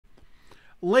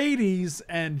Ladies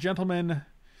and gentlemen,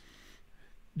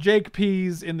 Jake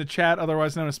P's in the chat,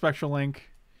 otherwise known as Spectral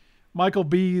Link. Michael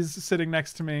B's sitting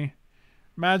next to me.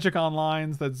 Magic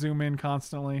Onlines that zoom in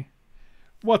constantly.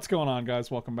 What's going on, guys?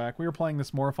 Welcome back. We were playing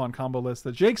this Morophon combo list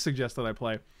that Jake suggested I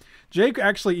play. Jake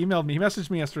actually emailed me. He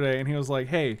messaged me yesterday, and he was like,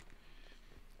 "Hey,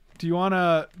 do you want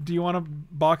a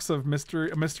box of mystery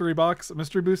boosters?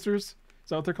 Is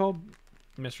that what they're called?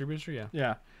 Mystery booster, yeah.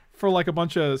 Yeah, for like a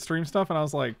bunch of stream stuff." And I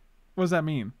was like, "What does that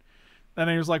mean?" And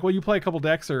he was like, "Well, you play a couple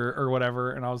decks or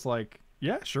whatever." And I was like,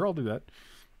 "Yeah, sure, I'll do that."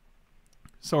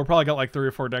 So we're probably got like 3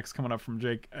 or 4 decks coming up from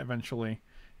Jake eventually.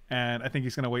 And I think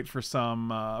he's going to wait for some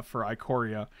for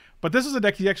Ikoria. But this is a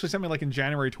deck he actually sent me like in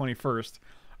January 21st,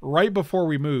 right before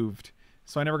we moved.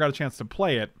 So I never got a chance to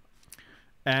play it.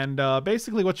 And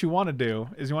basically what you want to do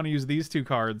is you want to use these 2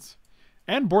 cards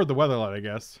and Board the Weatherlight, I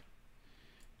guess,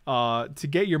 to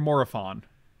get your Morophon.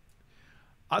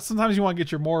 Sometimes you want to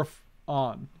get your Morph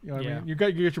on. You know what I mean? You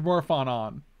get your Morophon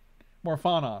on.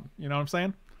 Morophon on. You know what I'm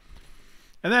saying?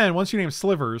 And then once you name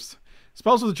Slivers,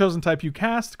 spells with the chosen type you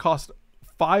cast cost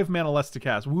 5 mana less to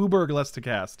cast. Wooburg less to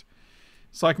cast.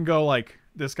 So I can go like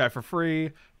this guy for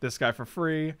free, this guy for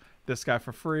free, this guy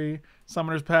for free.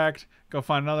 Summoner's Pact. Go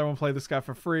find another one, play this guy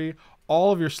for free.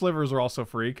 All of your Slivers are also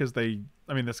free because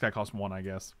this guy costs 1, I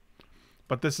guess.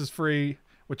 But this is free,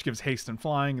 which gives haste and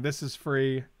flying. This is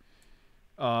free.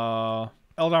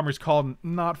 Eladamri's Call,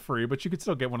 not free, but you could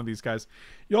still get one of these guys.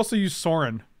 You also use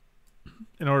Sorin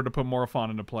in order to put Morophon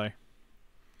into play.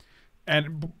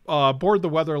 And Board the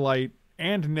Weatherlight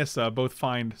and Nissa both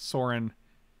find Sorin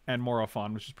and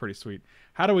Morophon, which is pretty sweet.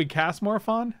 How do we cast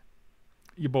Morophon?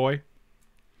 You boy.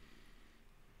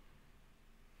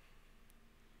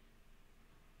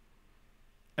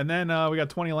 And then we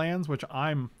got 20 lands, which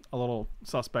I'm a little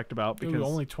suspect about because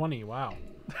only 20. Wow,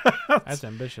 that's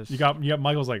ambitious. You got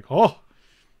Michael's like, oh,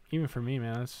 even for me,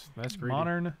 man, that's greedy.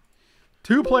 Modern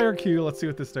 2-player queue. Let's see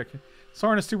what this deck.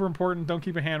 Sorin is super important. Don't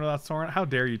keep a hand without Sorin. How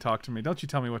dare you talk to me? Don't you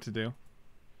tell me what to do.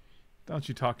 Don't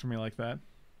you talk to me like that.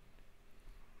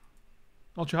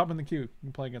 Don't you hop in the queue. You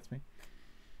can play against me.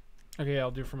 Okay,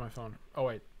 I'll do it for my phone. Oh,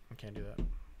 wait. I can't do that.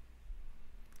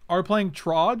 Are we playing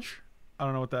Troj? I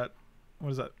don't know what that...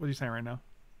 What is that? What are you saying right now?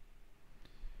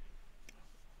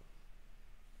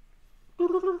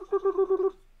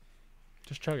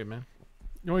 Just chug it, man.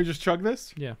 You want me to just chug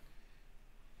this? Yeah.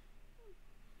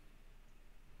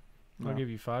 I'll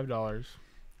give you $5.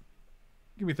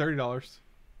 Give me $30.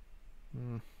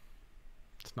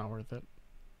 It's not worth it.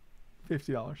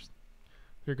 $50.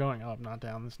 You're going up, not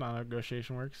down. That's not how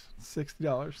negotiation works.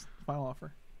 $60. Final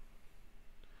offer.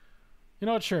 You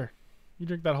know what? Sure. You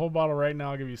drink that whole bottle right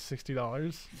now, I'll give you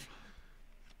 $60.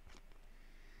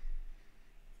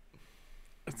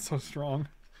 It's so strong.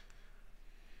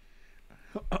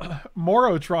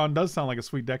 Morotron does sound like a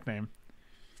sweet deck name.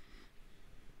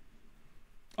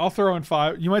 I'll throw in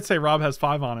 5. You might say Rob has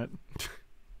 5 on it.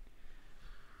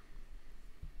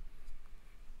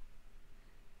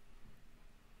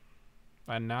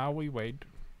 And now we wait.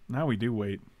 Now we do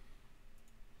wait.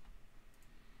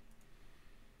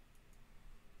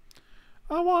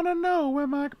 I want to know where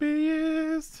Mike B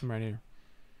is. I'm right here.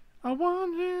 I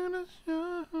want you to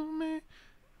show me.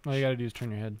 All you gotta do is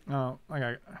turn your head. Oh, I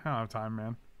don't have time,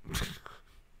 man.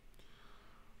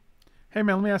 Hey,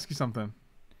 man, let me ask you something.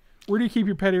 Where do you keep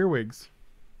your pet earwigs?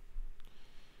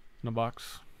 In a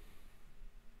box.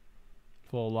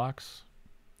 Full of locks.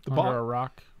 The Under a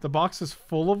rock. The box is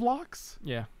full of locks?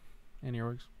 Yeah. And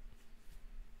earwigs.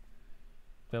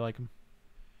 They like them.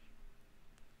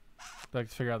 They like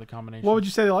to figure out the combinations. What would you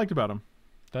say they liked about them?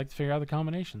 They like to figure out the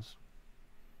combinations.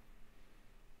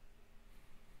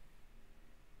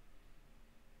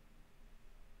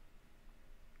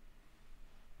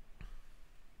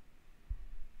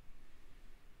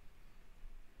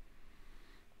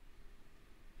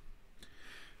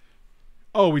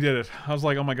 Oh, we did it. I was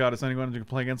like, oh my god, is anyone going to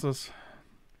play against us?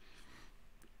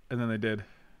 And then they did.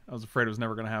 I was afraid it was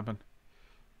never going to happen.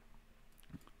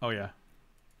 Oh, yeah.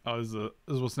 Oh, this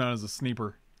is what's known as a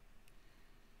sneeper.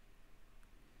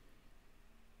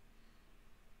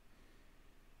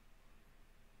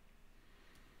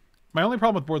 My only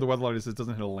problem with Board the Weatherlight is it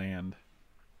doesn't hit a land.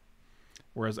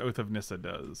 Whereas Oath of Nissa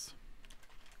does.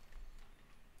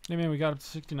 Hey, man, we got up to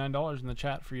 $69 in the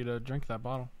chat for you to drink that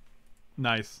bottle.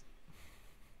 Nice.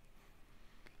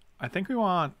 I think we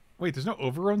want... Wait, there's no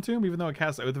Overgrown Tomb, even though it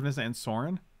casts Oath of Nissa and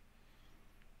Sorin?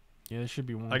 Yeah, there should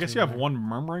be one. I guess you have one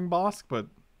Murmuring Bosk, but...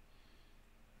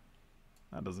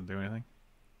 that doesn't do anything.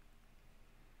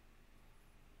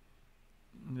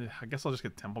 I guess I'll just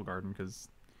get Temple Garden, because...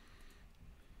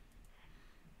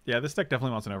 yeah, this deck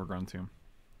definitely wants an Overgrown Tomb.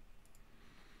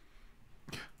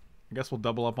 I guess we'll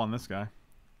double up on this guy.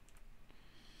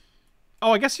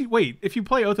 Oh, I guess you wait. If you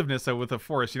play Oath of Nissa with a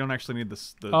forest, you don't actually need the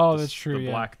that's true. The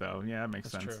Yeah. black though. Yeah, that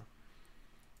makes That's sense. true.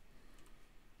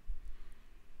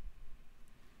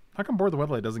 How come Board the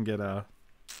Weatherlight doesn't get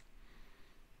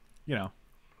you know,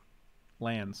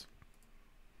 lands?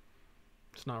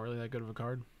 It's not really that good of a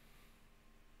card.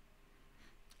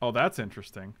 Oh, that's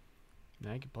interesting.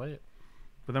 Yeah, you can play it.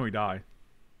 But then we die.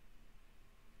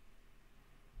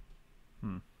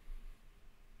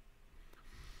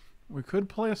 We could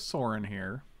play a Sorin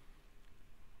here.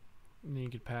 And then you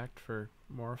could Pact for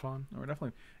Morophon. No, we're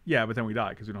definitely. Yeah, but then we die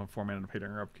because we don't have 4 mana to pay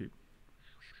during our upkeep.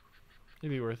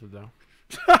 It'd be worth it though.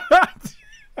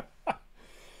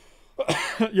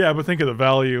 Yeah, but think of the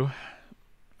value.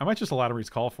 I might just Eladamri's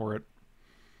call for it.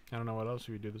 I don't know what else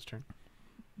we would do this turn.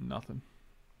 Nothing.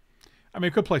 I mean,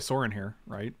 we could play Sorin here,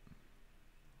 right?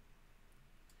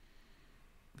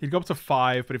 He'd go up to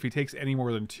 5, but if he takes any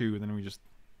more than 2, then we just.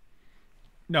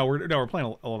 No, we're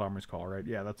playing Eladamri's call, right?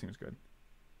 Yeah, that seems good.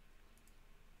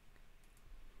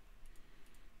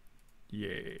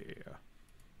 Yeah.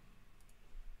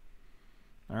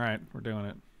 All right, we're doing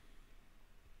it.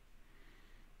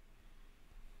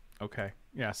 Okay.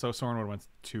 Yeah, so Sorin would have went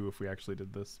 2 if we actually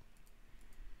did this.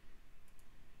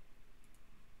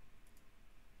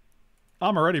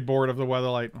 I'm already bored of the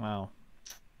Weatherlight. Wow.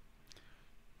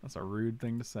 That's a rude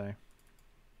thing to say.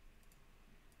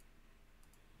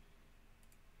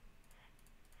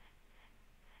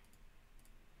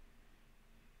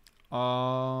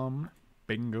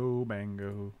 Bingo,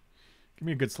 bango. Give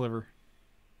me a good sliver.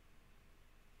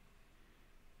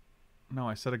 No,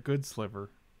 I said a good sliver.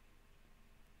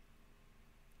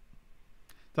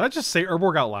 Did I just say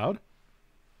Urborg out loud?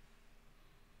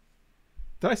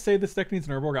 Did I say this deck needs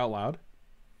an Urborg out loud?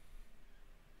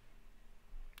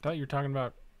 I thought you were talking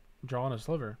about drawing a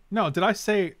sliver. No, did I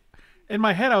say... In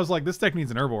my head, I was like, this deck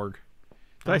needs an Urborg.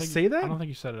 Did I say that? I don't think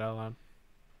you said it out loud.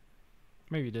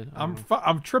 Maybe you did.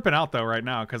 I'm tripping out, though, right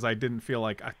now, because I didn't feel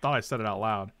like... I thought I said it out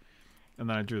loud. And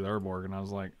then I drew the Urborg, and I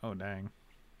was like, oh, dang.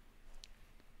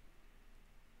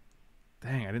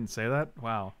 Dang, I didn't say that?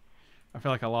 Wow. I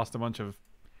feel like I lost a bunch of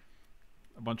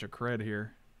cred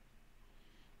here.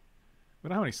 We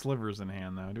don't have any slivers in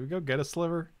hand, though. Do we go get a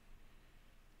sliver?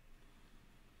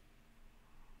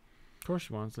 Of course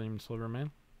you want to name Sliver, man.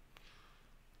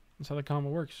 That's how the combo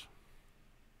works.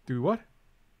 Do we what?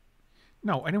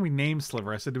 No, I know we named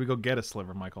Sliver. I said, do we go get a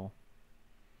sliver, Michael?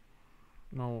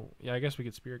 No, yeah, I guess we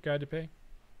could Spirit Guide to pay.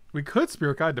 We could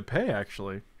Spirit Guide to pay,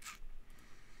 actually.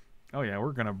 Oh, yeah,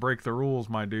 we're going to break the rules,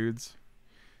 my dudes.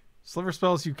 Sliver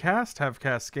spells you cast have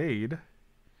Cascade.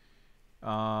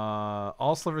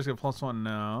 All slivers get +1,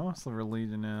 no. Sliver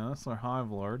Legion, no. Sliver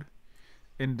Hivelord.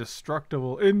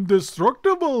 Indestructible.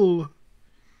 Indestructible!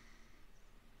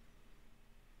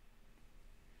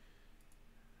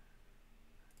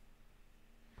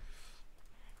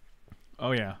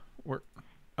 Oh, yeah.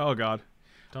 Oh, God.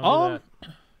 Don't do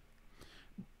that.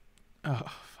 Oh,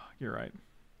 fuck, you're right.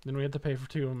 Then we have to pay for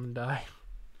 2 of them and die.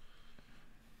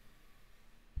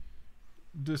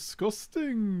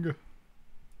 Disgusting.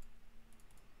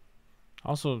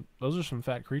 Also, those are some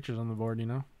fat creatures on the board, you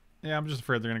know? Yeah, I'm just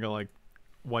afraid they're going to go, like,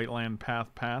 white land, path,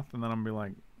 and then I'm going to be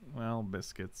like, well,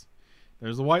 biscuits.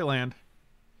 There's a white land.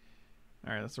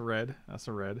 All right, that's a red. That's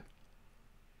a red.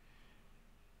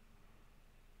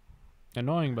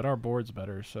 Annoying, but our board's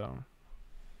better, so...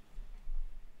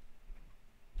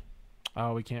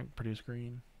 Oh, we can't produce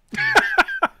green.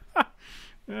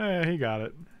 Yeah, he got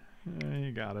it. Yeah,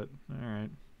 he got it. All right,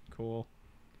 cool.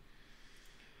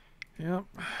 Yep.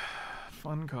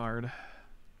 Fun card.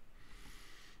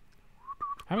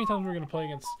 How many times are we going to play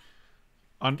against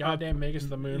goddamn Magus of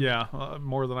the Moon? Yeah,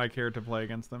 more than I cared to play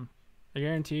against them. I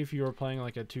guarantee if you were playing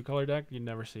like a 2-color deck, you'd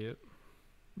never see it.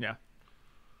 Yeah.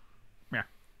 Yeah.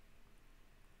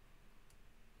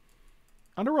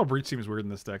 Underworld Breach seems weird in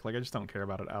this deck. Like, I just don't care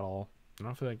about it at all. I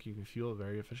don't feel like you can fuel it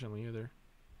very efficiently either.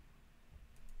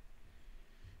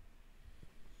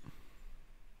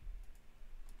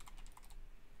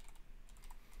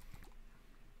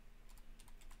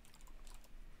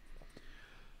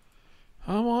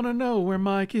 I want to know where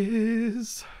Mike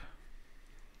is.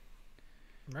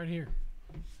 Right here.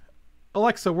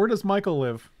 Alexa, where does Michael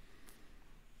live?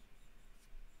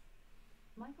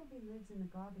 Michael B. lives in the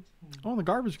garbage can. Oh, in the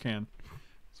garbage can.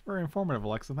 It's very informative,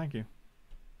 Alexa. Thank you.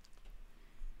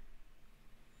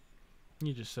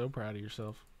 You're just so proud of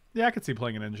yourself. Yeah, I could see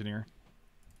playing an engineer.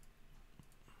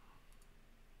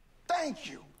 Thank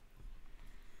you.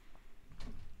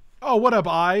 Oh, what up,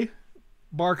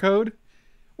 Barcode?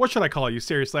 What should I call you?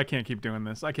 Seriously, I can't keep doing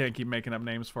this. I can't keep making up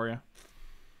names for you.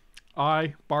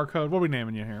 Barcode. What are we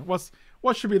naming you here?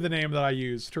 What should be the name that I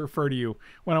use to refer to you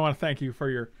when I want to thank you for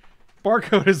your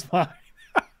Barcode is fine.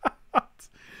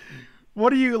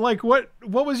 What do you like? What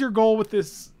was your goal with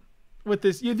this? Yeah,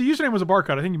 the username was a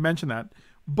Barcode. I think you mentioned that,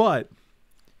 but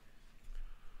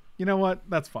you know what?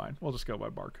 That's fine. We'll just go by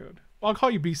Barcode. I'll call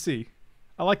you BC.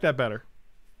 I like that better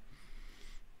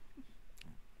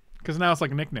because now it's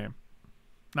like a nickname.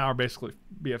 Now we're basically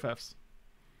BFFs.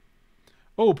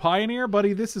 Oh, Pioneer,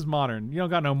 buddy, this is modern. You don't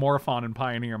got no Morophon and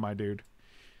Pioneer, my dude.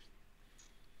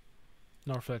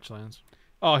 No fetch lands.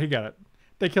 Oh, he got it.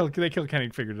 They killed Kenny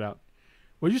and figured it out.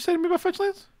 What did you say to me about fetch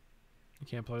lands? You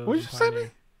can't play those. What did you say to me?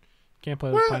 Can't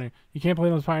play those Pioneer. You can't play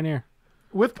those Pioneer.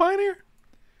 With Pioneer?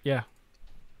 Yeah.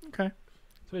 Okay.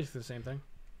 It's basically the same thing.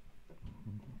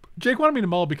 Jake wanted me to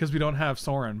mull because we don't have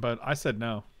Sorin, but I said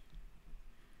no.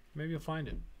 Maybe you'll find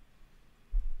it.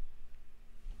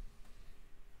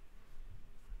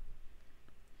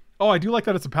 Oh, I do like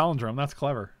that it's a palindrome. That's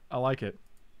clever. I like it.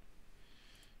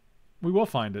 We will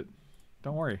find it.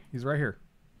 Don't worry. He's right here.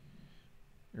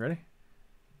 You ready?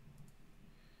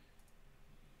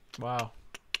 Wow.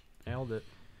 Nailed it.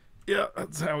 Yeah,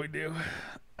 that's how we do.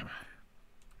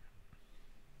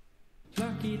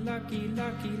 Lucky, lucky,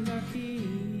 lucky, lucky.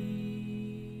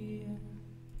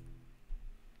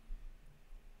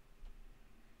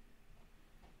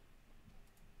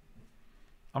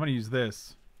 I'm going to use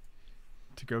this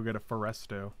to go get a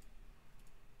Foresto.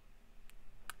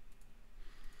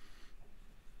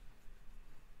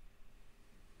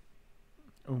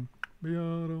 Boom.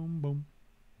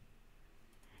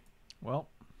 Well,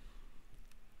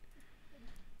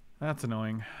 that's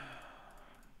annoying.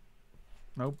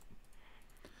 Nope.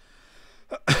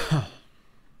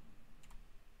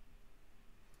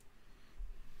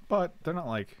 But they're not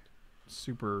like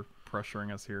super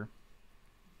pressuring us here.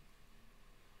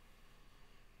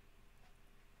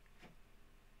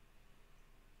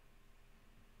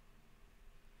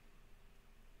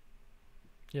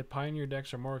 Yet Pioneer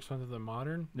decks are more expensive than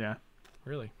Modern? Yeah.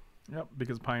 Really? Yep,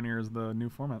 because Pioneer is the new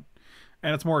format.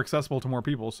 And it's more accessible to more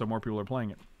people, so more people are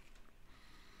playing it.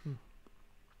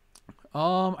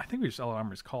 I think we just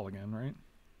Eladamri's Call again, right?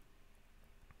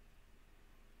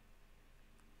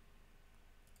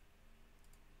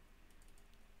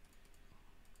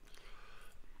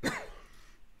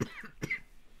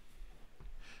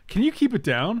 Can you keep it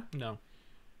down? No.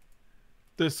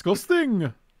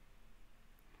 Disgusting.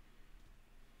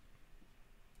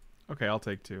 Okay, I'll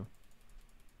take 2.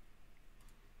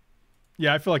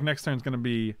 Yeah, I feel like next turn's going to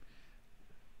be...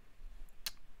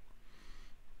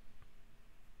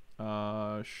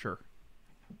 Sure.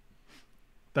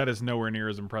 That is nowhere near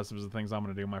as impressive as the things I'm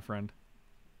going to do, my friend.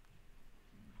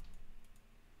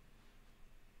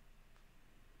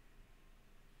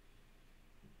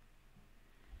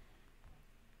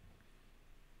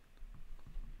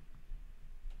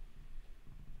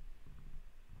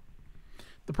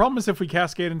 The problem is if we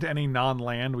cascade into any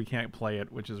non-land, we can't play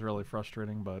it, which is really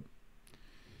frustrating, but...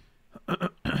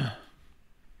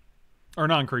 or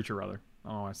non-creature, rather.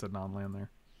 Oh, I said non-land there.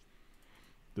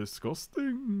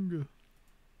 Disgusting.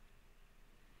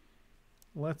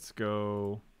 Let's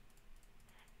go.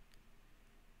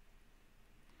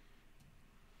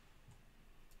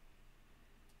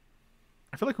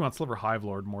 I feel like we want Sliver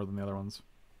Hivelord more than the other ones.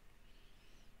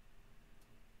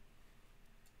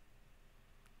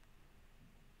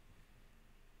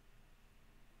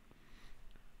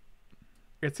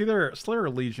 It's either Sliver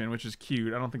Legion, which is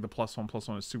cute. I don't think the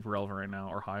 +1/+1 is super relevant right now,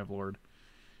 or Hivelord,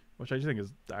 which I just think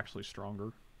is actually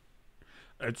stronger.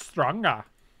 It's stronger.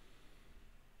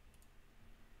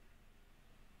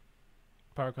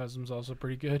 Pyroclasm's also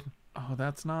pretty good. Oh,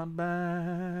 that's not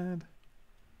bad.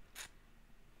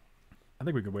 I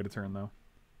think we could wait a turn, though.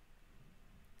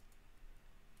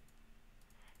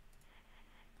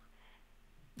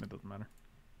 It doesn't matter.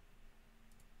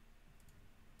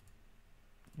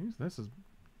 Use this as...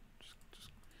 Just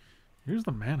use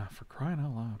the mana, for crying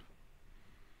out loud.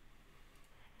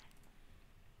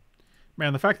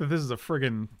 Man, the fact that this is a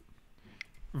friggin'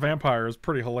 vampire is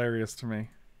pretty hilarious to me.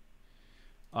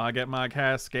 I get my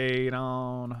cascade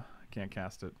on. I can't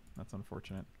cast it. That's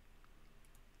unfortunate.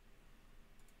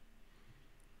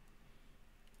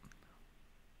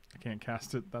 I can't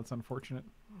cast it. That's unfortunate.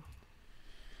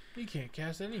 You can't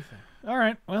cast anything.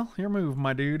 Alright, well, your move,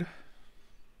 my dude.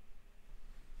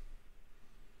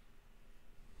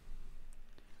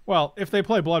 Well, if they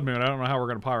play Blood Moon, I don't know how we're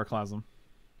going to Pyroclasm.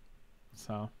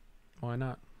 So... Why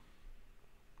not?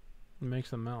 It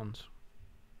makes them mountains.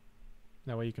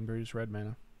 That way you can produce red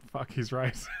mana. Fuck, he's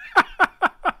right.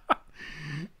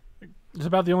 It's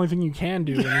about the only thing you can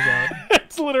do when he's out.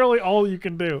 That's literally all you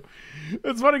can do.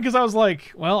 It's funny because I was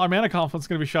like, well, our Mana Confluence is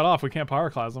going to be shut off. We can't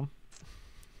Pyroclasm.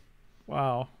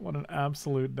 Wow, what an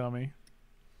absolute dummy.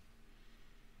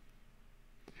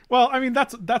 Well, I mean,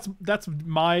 that's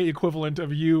my equivalent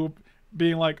of you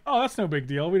being like, oh, that's no big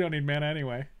deal. We don't need mana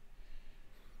anyway.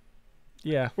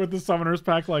 Yeah. With the Summoner's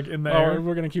Pact, like, in the Oh, air.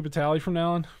 we're going to keep a tally from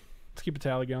now on? Let's keep a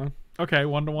tally going. Okay,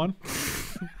 1-1.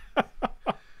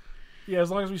 Yeah,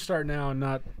 as long as we start now and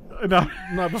not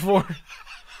No. before.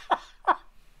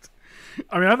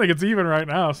 I mean, I think it's even right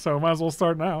now, so might as well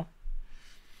start now.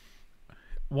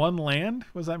 1 land?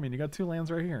 What does that mean? You got 2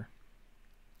 lands right here.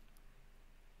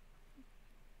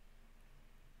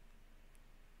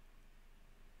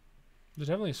 There's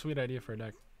definitely a sweet idea for a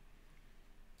deck.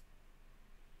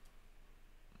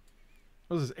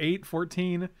 What is this, 8,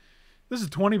 14? This is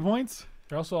 20 points?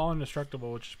 They're also all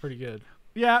indestructible, which is pretty good.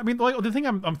 Yeah, I mean, like, the thing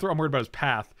I'm worried about is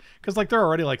path. Because, like, they're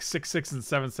already, like, 6/6 and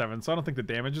 7/7, so I don't think the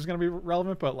damage is going to be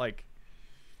relevant, but, like...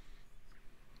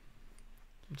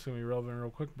 It's going to be relevant real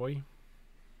quick, boy.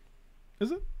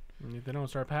 Is it? And if they don't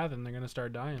start pathing, they're going to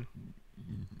start dying.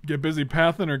 Get busy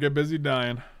pathing or get busy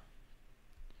dying.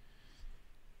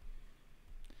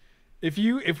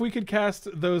 If we could cast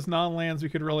those non-lands, we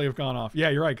could really have gone off. Yeah,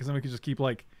 you're right, because then we could just keep,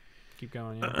 like... Keep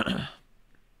going, yeah.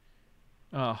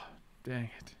 Oh, dang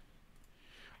it.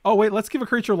 Oh, wait, let's give a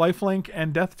creature lifelink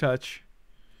and death touch.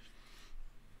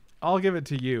 I'll give it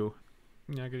to you.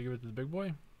 You're not going to give it to the big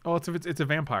boy? Oh, it's a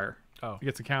vampire. Oh. It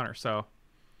gets a counter, so...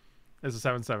 It's a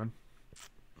 7/7.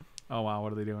 Oh, wow,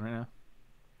 what are they doing right now?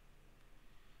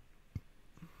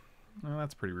 Oh,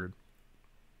 that's pretty rude.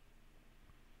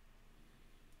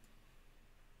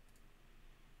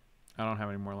 I don't have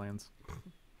any more lands.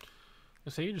 I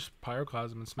say you just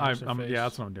Pyroclasm and smash their face. Yeah,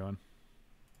 that's what I'm doing.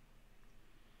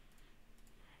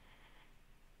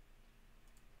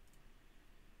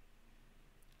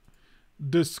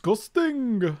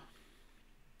 Disgusting.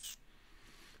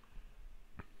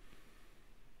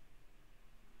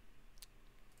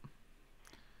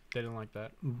 They didn't like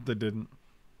that. They didn't.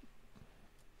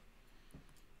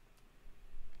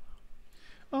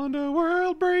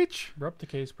 Underworld Breach. Abrupt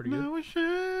Decay is pretty good. No,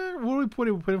 sure. What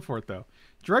do we put in for it though?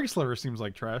 Dreg Sliver seems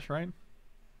like trash, right?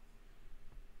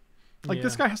 Like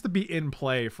this guy has to be in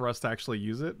play for us to actually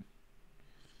use it.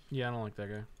 Yeah, I don't like that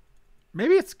guy.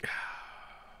 Maybe it's.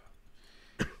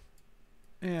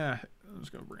 Yeah, I'm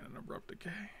just gonna bring in an Abrupt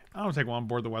Decay. I don't take one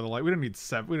Board the Weatherlight. We don't need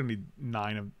 7. We don't need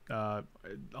 9 of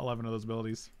 11 of those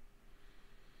abilities.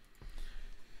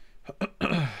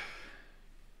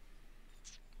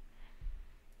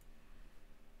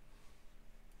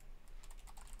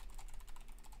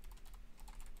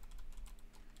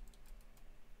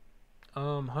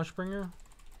 Hushbringer.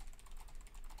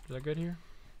 Is that good here?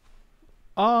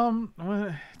 Well,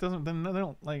 it doesn't. Then they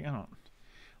don't like.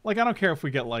 I don't care if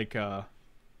we get like.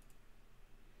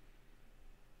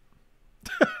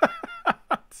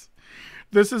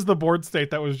 This is the board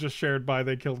state that was just shared by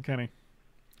They Killed Kenny.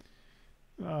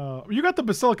 You got the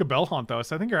Basilica Bellhaunt though,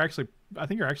 so I think you're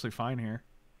actually fine here.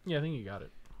 Yeah, I think you got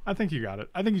it. I think you got it.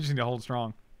 I think you just need to hold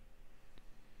strong.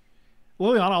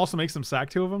 Liliana also makes them sack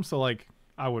 2 of them, so like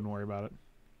I wouldn't worry about it.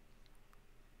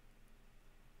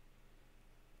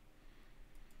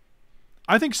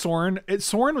 I think Sorin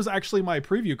was actually my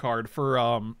preview card for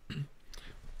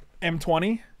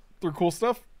M20 through Cool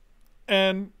Stuff,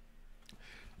 and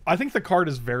I think the card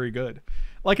is very good.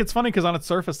 Like, it's funny because on its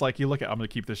surface, like, you look at... I'm going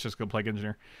to keep this just go Plague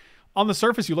Engineer. On the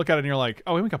surface, you look at it and you're like,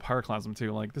 oh, we got Pyroclasm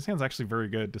too. Like, this hand's actually very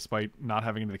good despite not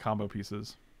having any of the combo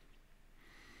pieces.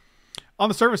 On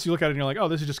the surface, you look at it and you're like, oh,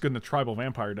 this is just good in a tribal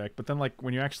vampire deck. But then, like,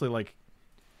 when you actually, like...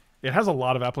 It has a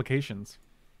lot of applications.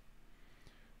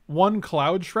 1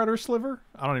 Cloudshredder Sliver?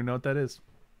 I don't even know what that is.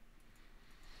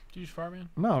 Did you use Farman?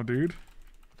 No, dude.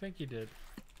 I think you did.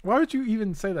 Why would you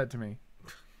even say that to me?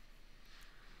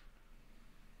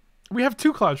 We have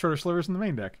 2 Cloudshredder Slivers in the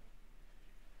main deck.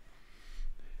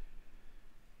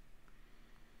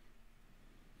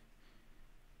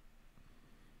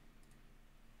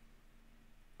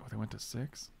 Oh, they went to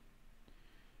 6?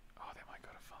 Oh, they might go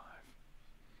to 5.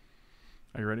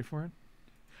 Are you ready for it?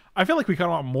 I feel like we kind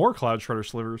of want more Cloudshredder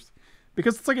Slivers.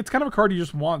 Because it's kind of a card you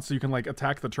just want so you can like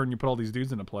attack the turn you put all these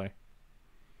dudes into play.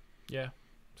 Yeah.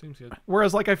 Seems good.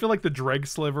 Whereas like I feel like the Dreg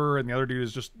Sliver and the other dude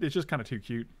is just kind of too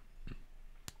cute.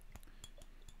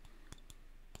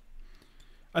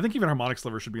 I think even Harmonic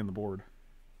Sliver should be on the board.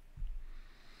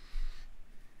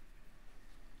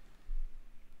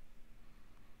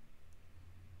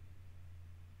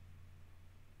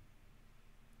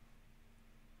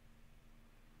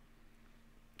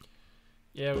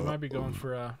 Yeah, we might be going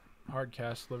for a hard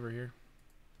cast Sliver here.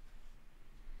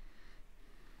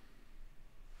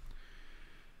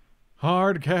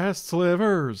 Hard cast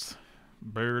Slivers.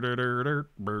 Bert.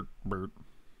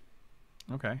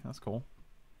 Okay, that's cool.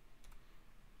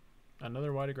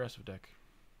 Another wide aggressive deck.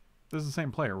 This is the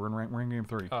same player. We're in game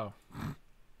 3. Oh.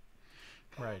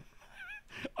 Right.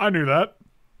 I knew that.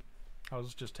 I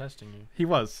was just testing you. He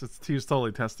was. He was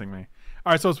totally testing me.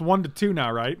 All right, so it's 1-2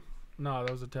 now, right? No,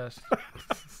 that was a test.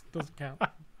 Doesn't count.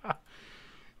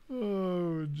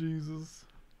 Oh, Jesus.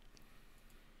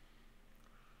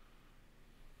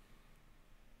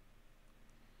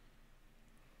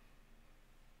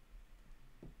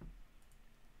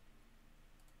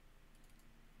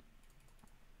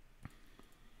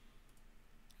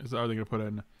 Are they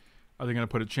gonna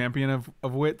put a champion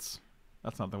of wits?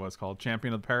 That's not what it's called.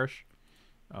 Champion of the parish?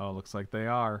 Oh, looks like they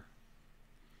are.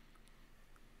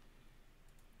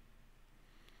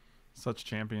 Such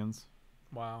champions.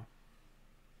 Wow.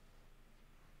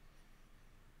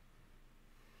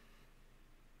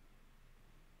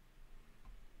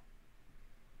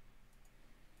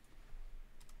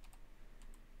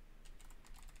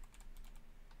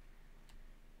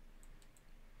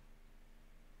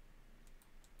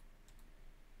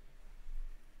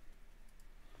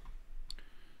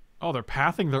 Oh, they're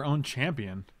pathing their own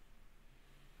champion.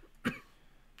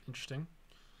 Interesting.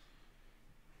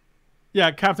 Yeah,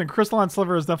 Captain Crystalline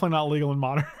Sliver is definitely not legal in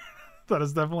Modern. That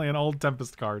is definitely an old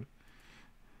Tempest card.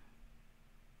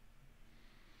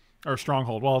 Or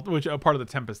Stronghold. Well, which a part of the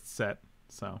Tempest set.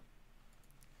 So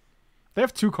they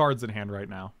have 2 cards in hand right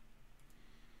now.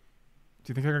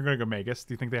 Do you think they're going to go Magus?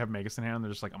 Do you think they have Magus in hand?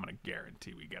 They're just like, I'm going to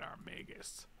guarantee we get our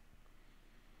Magus.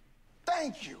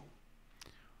 Thank you.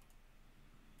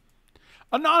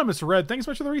 Anonymous Red, thanks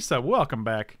so much for the reset. Welcome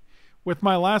back. With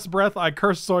my last breath, I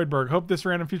curse Zoidberg. Hope this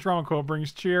random Futurama quote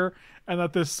brings cheer and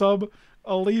that this sub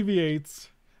alleviates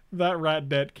that rat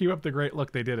debt. Keep up the great...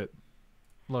 Look, they did it.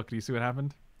 Look, do you see what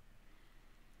happened?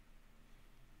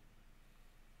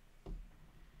 I'm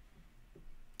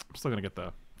still gonna get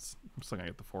the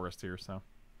forest here, so.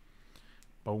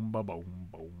 Boom, ba, boom,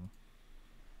 boom.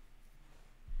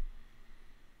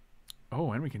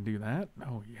 Oh, and we can do that?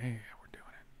 Oh, yeah, we're doing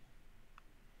it.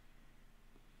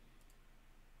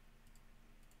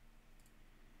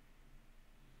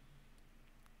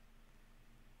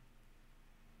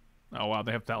 Oh, wow,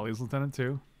 they have Thalia's Lieutenant,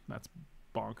 too? That's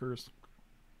bonkers.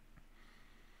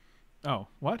 Oh,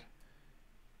 what?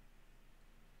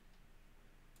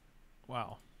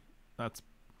 Wow. That's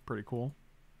pretty cool.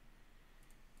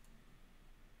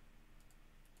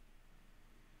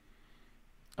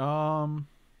 I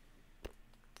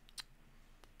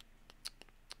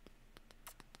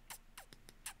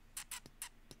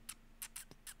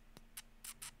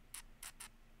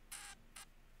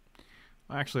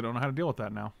actually don't know how to deal with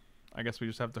that now. I guess we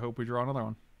just have to hope we draw another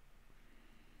one.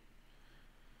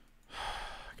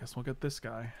 I guess we'll get this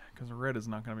guy, because red is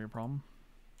not going to be a problem.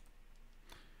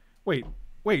 Wait,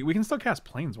 we can still cast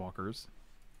Planeswalkers.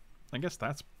 I guess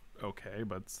that's okay,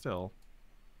 but still.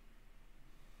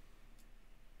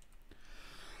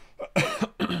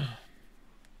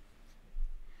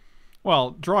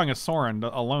 Well, drawing a Sorin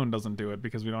alone doesn't do it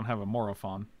because we don't have a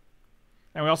Morophon.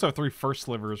 And we also have 3 First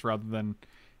Slivers rather than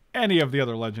any of the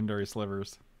other legendary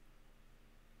Slivers.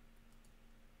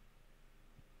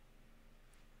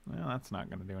 Well, that's not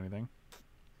going to do anything.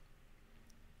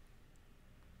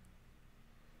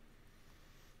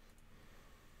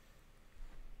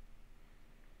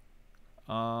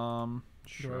 Do you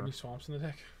have any swamps in the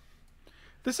deck?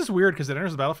 This is weird because it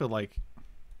enters the battlefield like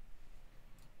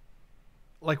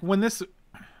when this...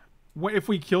 If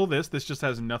we kill this just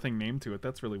has nothing named to it.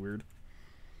 That's really weird.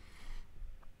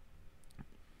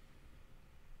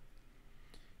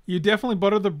 You definitely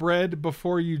butter the bread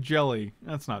before you jelly.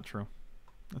 That's not true.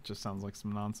 That just sounds like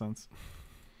some nonsense.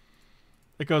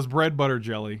 It goes bread, butter,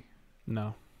 jelly.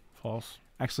 No. False.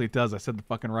 Actually, it does. I said the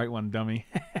fucking right one, dummy.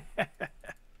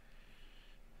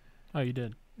 Oh, you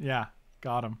did? Yeah.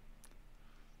 Got him.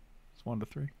 It's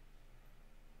 1-3.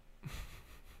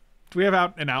 Do we have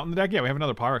out in the deck? Yeah, we have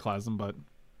another Pyroclasm, but...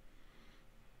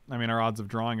 I mean, our odds of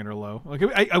drawing it are low. Like,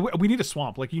 we need a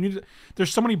swamp. Like, you need to,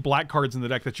 there's so many black cards in the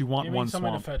deck that you want one swamp.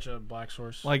 Someone to fetch a black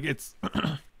source. Like, it's...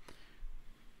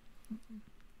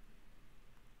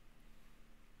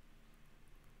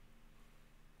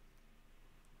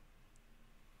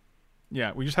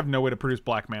 Yeah, we just have no way to produce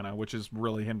black mana, which is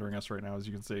really hindering us right now, as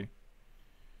you can see.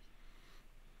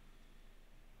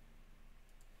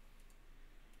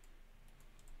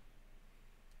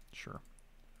 Sure.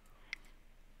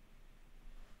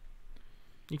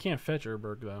 You can't fetch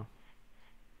Urborg, though.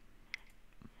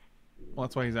 Well,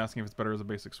 that's why he's asking if it's better as a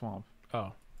basic swamp.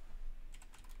 Oh.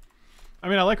 I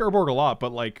mean, I like Urborg a lot,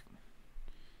 but, like...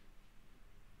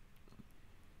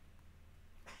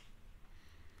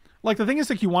 Like, the thing is,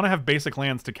 like, you want to have basic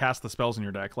lands to cast the spells in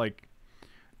your deck. Like,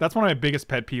 that's one of my biggest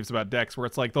pet peeves about decks, where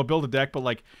it's like, they'll build a deck, but,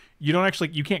 like, you don't actually,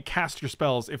 you can't cast your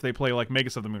spells if they play, like,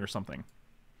 Magus of the Moon or something.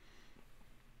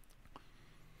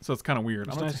 So it's kind of weird.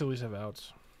 It's nice to at least have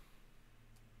outs.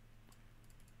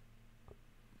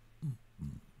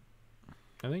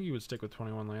 I think you would stick with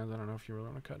 21 lands. I don't know if you really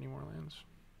want to cut any more lands.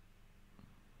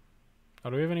 Oh,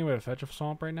 do we have any way to fetch a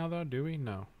swamp right now, though? Do we?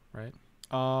 No, right?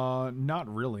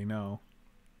 Not really, no.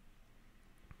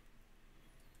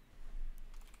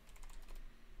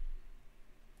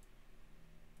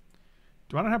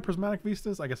 Do I not have Prismatic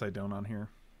Vistas? I guess I don't on here.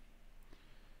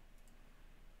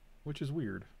 Which is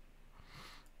weird.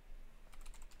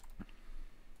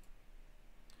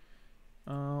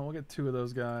 We'll get 2 of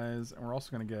those guys, and we're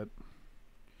also going to get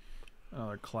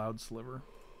another Cloud Sliver.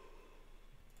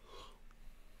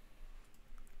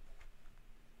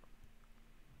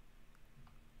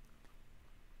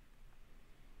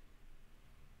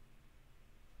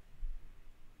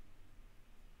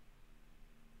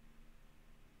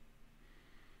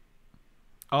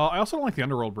 I also don't like the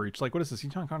Underworld Breach. Like, what is this?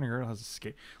 Each Conjurer has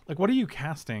escape. Like, what are you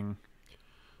casting?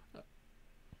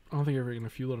 I don't think you're ever going to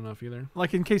fuel it enough either.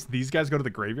 Like, in case these guys go to the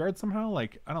graveyard somehow?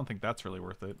 Like, I don't think that's really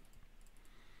worth it.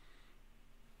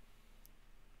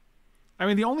 I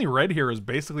mean, the only red here is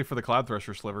basically for the Cloud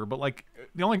Thresher Sliver, but, like,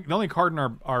 the only card in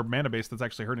our mana base that's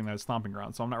actually hurting that is Stomping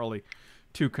Ground, so I'm not really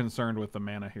too concerned with the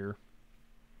mana here.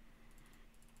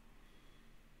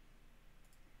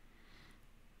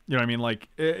 You know what I mean? Like,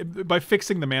 by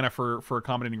fixing the mana for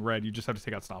accommodating red, you just have to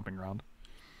take out Stomping Ground.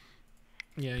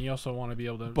 Yeah, and you also want to be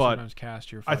able to But sometimes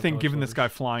cast your... I think giving Slivers. this guy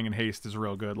flying in haste is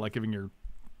real good. Like, giving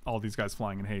all these guys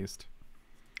flying in haste.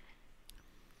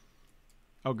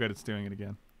 Oh, good. It's doing it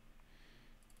again.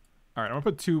 All right, I'm going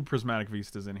to put 2 Prismatic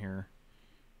Vistas in here.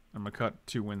 I'm going to cut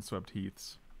 2 Windswept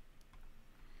Heaths.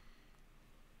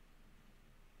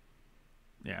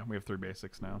 Yeah, we have 3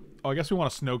 basics now. Oh, I guess we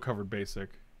want a snow-covered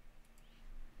basic.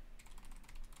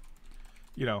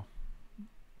 You know,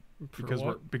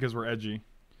 because we're edgy.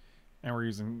 And we're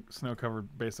using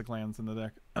snow-covered basic lands in the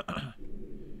deck. I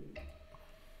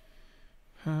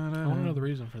want to know the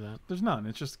reason for that. There's none.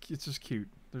 It's just cute.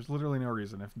 There's literally no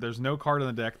reason. If there's no card in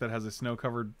the deck that has a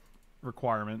snow-covered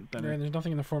requirement, then Yeah, and there's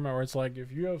nothing in the format where it's like,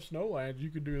 if you have snow lands, you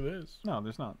could do this. no,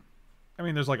 there's not. I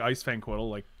mean, there's like Ice Fang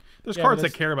Quiddle. Like, there's Yeah, cards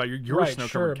but that care about your right,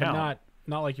 snow-covered sure, count. but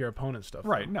not like your opponent's stuff.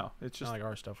 Right? though. No, it's Not just like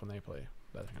our stuff when they play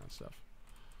that kind of stuff.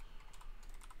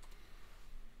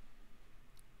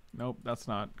 nope. That's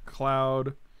not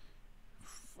Cloud.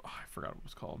 Oh, I forgot what it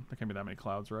was called. There can't be that many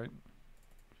clouds, right?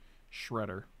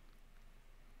 Shredder.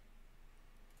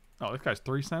 Oh, this guy's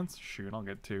 3 cents? Shoot, I'll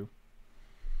get 2.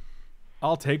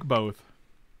 I'll take both.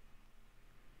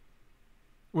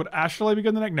 Would Astrolabe be good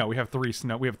in the deck? No, we have 3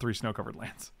 snow-covered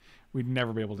lands. We'd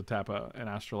never be able to tap an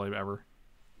Astrolabe ever.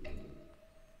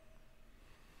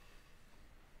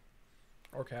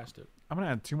 Or cast it. I'm gonna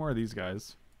add 2 more of these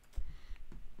guys.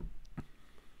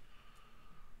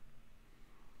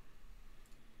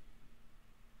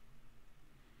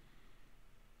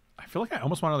 I feel like I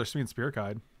almost want another Simian Spirit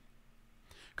Guide.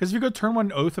 Because if you go turn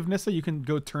 1 Oath of Nissa, you can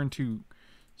go turn 2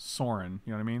 Sorin.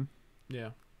 You know what I mean?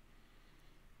 Yeah.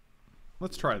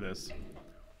 Let's try this.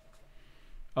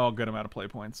 Oh, good. I'm out of play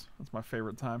points. That's my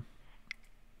favorite time.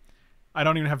 I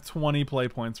don't even have 20 play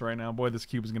points right now. Boy, this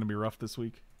cube is going to be rough this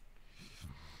week.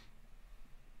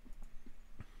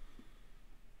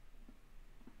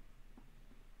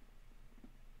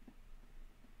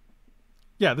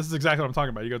 Yeah, this is exactly what I'm talking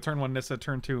about. You go turn 1 Nissa,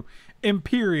 turn 2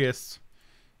 Imperious,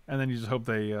 and then you just hope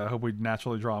they hope we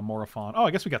naturally draw a Morophon. Oh, I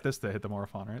guess we got this to hit the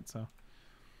Morophon, right? So,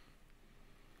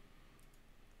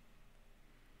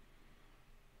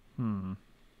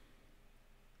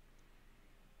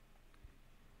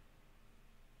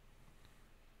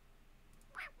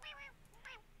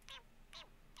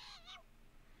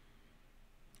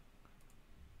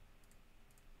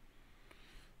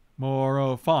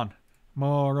 Morophon.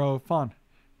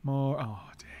 Oh,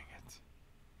 dang it.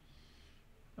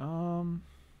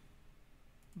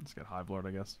 Let's get Hivelord,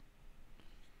 I guess.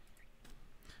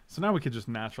 So now we could just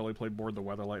naturally play Board the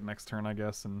Weatherlight next turn, I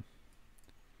guess, and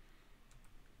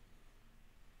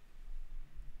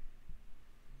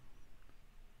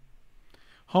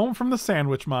home from the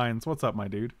sandwich mines. What's up, my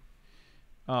dude?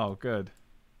 Oh, good.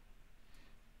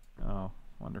 Oh,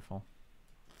 wonderful.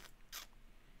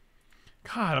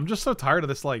 God, I'm just so tired of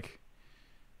this, like...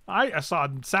 I saw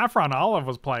Saffron Olive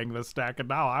was playing this deck, and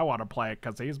now I want to play it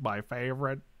because he's my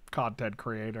favorite content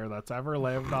creator that's ever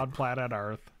lived on planet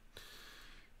Earth.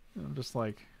 And I'm just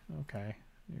like, okay,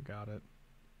 you got it.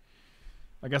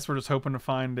 I guess we're just hoping to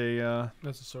find a...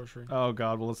 That's a sorcery. Oh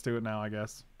god, well let's do it now, I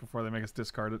guess. Before they make us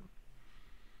discard it.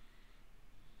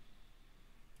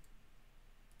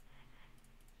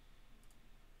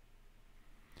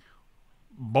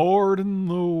 Board in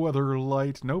the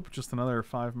Weatherlight. Nope, just another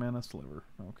 5 mana Sliver.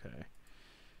 Okay.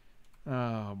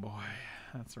 Oh boy,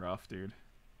 that's rough, dude.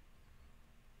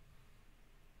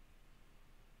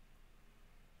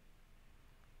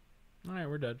 Alright,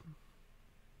 we're dead.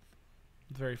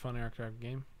 It's a very fun interactive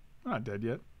game. We're not dead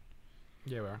yet.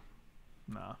 Yeah, we are.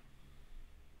 Nah.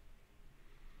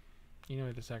 You know we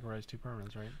have to sacrifice 2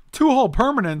 permanents, right? 2 whole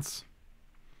permanents?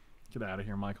 Get out of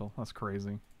here, Michael. That's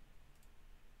crazy.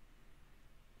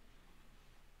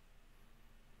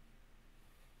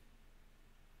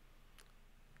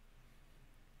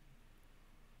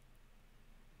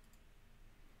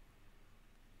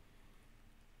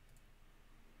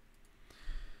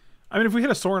 I mean, if we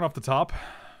hit a Sorin off the top,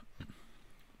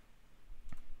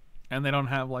 and they don't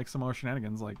have like some more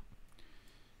shenanigans, like,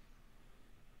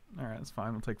 all right, that's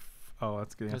fine. We'll take. Oh,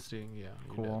 that's good. Testing, yeah.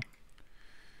 Cool.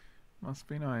 Must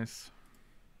be nice.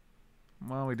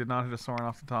 Well, we did not hit a Sorin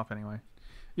off the top anyway.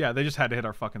 Yeah, they just had to hit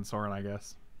our fucking Sorin, I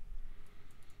guess.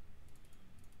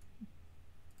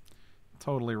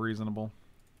 Totally reasonable.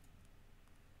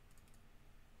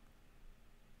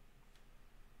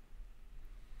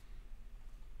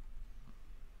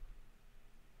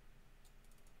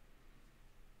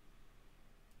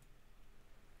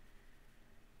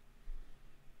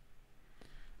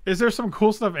 Is there some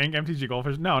cool stuff in MTG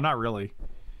Goldfish? No, not really.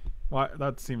 Why?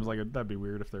 That seems like that'd be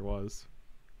weird if there was.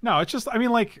 No, it's just, I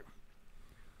mean, like...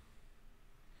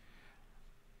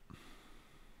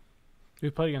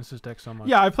 We've played against this deck so much.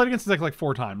 Yeah, I've played against this deck like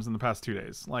 4 times in the past 2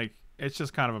 days. Like, it's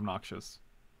just kind of obnoxious.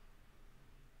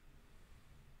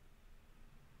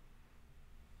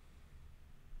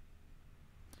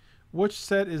 Which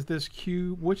set is this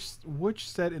cube? Which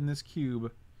set in this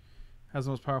cube has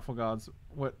the most powerful gods?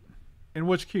 What? In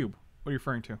which cube? What are you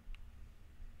referring to?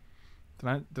 Did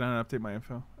I not update my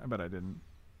info? I bet I didn't.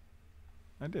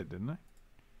 I did, didn't I?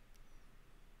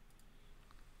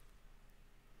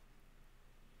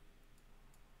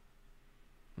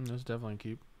 That's definitely a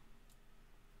keep.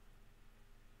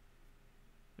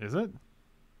 Is it?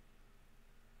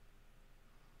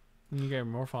 And you get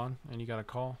Morophon, and you got a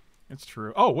call. It's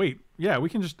true. Oh, wait. Yeah, we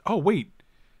can just... Oh, wait.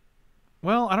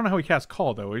 Well, I don't know how we cast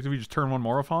Call, though. Do we just turn 1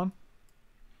 Morophon?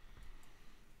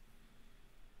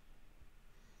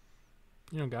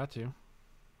 You don't got to.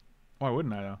 Why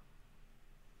wouldn't I, though?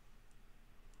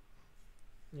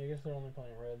 Yeah, I guess they're only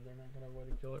playing red. They're not going to avoid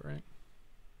to kill it, right?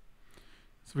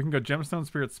 So we can go Gemstone,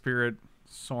 Spirit,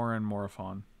 Sorin,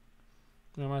 Morophon.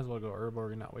 We might as well go Urborg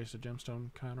and not waste a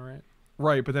gemstone, kind of, right?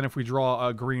 Right, but then if we draw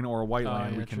a green or a white Oh,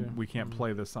 land, yeah, we can't true.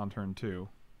 play this on turn 2.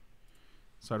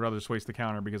 So I'd rather just waste the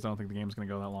counter because I don't think the game's going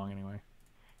to go that long anyway.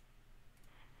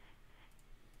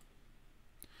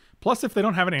 Plus, if they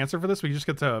don't have an answer for this, we just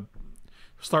get to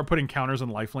start putting counters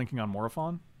and lifelinking on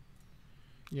Morophon.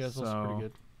 Yeah, it's also pretty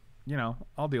good. You know,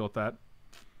 I'll deal with that.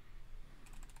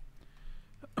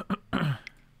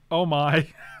 Oh my.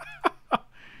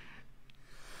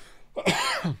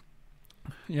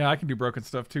 Yeah, I can do broken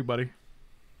stuff too, buddy.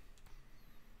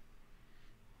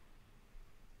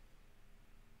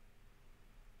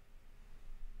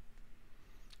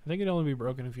 I think it'd only be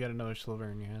broken if you had another Sliver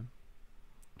in your hand.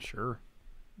 Sure.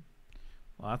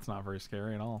 Well, that's not very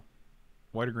scary at all.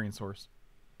 White or green source?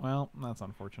 Well, that's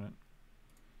unfortunate.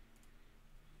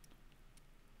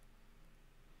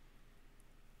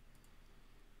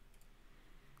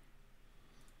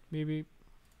 Maybe.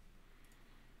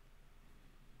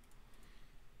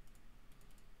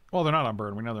 Well, they're not on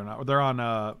burn. We know they're not. They're on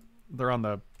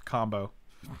the combo.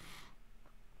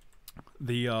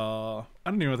 The I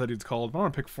don't even know what that dude's called, but I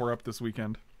want to pick 4 up this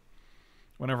weekend.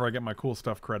 Whenever I get my cool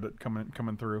stuff credit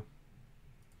coming through.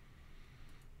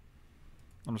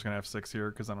 I'm just gonna have 6 here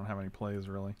because I don't have any plays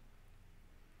really.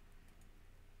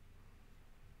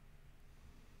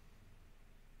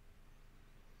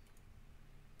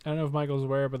 I don't know if Michael's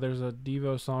aware, but there's a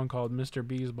Devo song called Mr.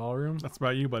 B's Ballroom. That's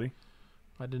about you, buddy.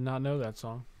 I did not know that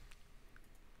song.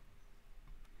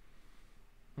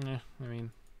 Yeah, I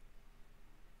mean,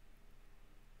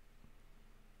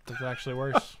 it's actually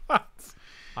worse. I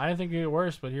didn't think it'd get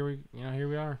worse, but here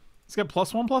we are. It's got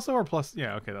 +1/+0 or plus.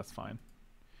 Yeah, okay, that's fine.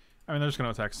 I mean, they're just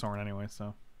gonna attack Sorin anyway,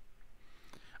 so.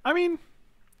 I mean,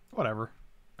 whatever.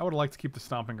 I would have liked to keep the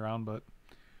Stomping Ground, but.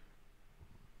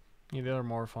 Yeah, the other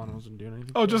Morophon wasn't doing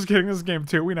anything. Oh, just kidding. This is game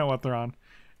 2. We know what they're on.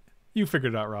 You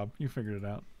figured it out, Rob. You figured it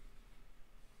out.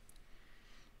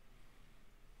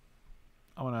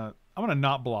 I'm gonna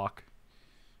not block.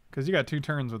 Because you got 2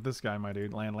 turns with this guy, my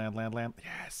dude. Land, land, land, land.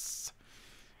 Yes.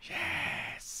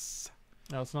 Yes.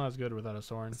 No, it's not as good without a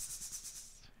Sorin.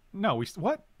 No,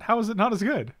 what? How is it not as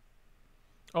good?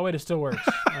 Oh wait, it still works.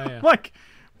 Oh, yeah. Like,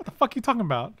 what the fuck are you talking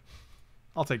about?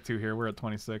 I'll take 2 here. We're at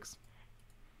 26.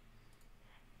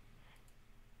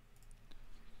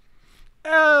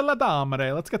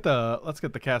 Eladamri. Let's get the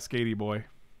Cascadey boy.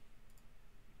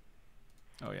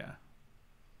 Oh yeah.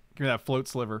 Give me that float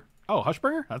sliver. Oh,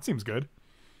 Hushbringer? That seems good.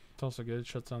 It's also good. It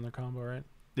shuts down their combo, right?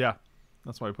 Yeah.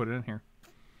 That's why we put it in here.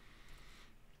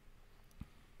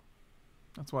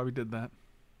 That's why we did that.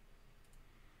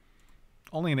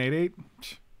 Only an 8/8?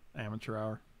 Amateur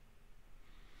hour.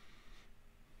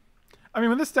 I mean,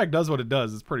 when this deck does what it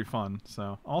does, it's pretty fun.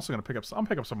 So I'm also gonna pick up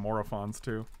some Morophons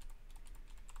too.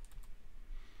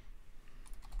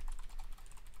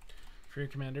 For your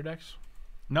commander decks?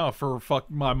 No, for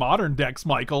my modern decks,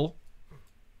 Michael.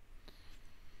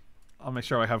 I'll make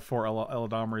sure I have 4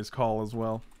 Eladamri's Call as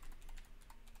well.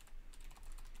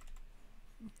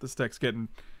 This deck's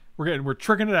we're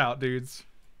tricking it out, dudes.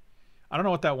 I don't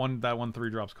know what that one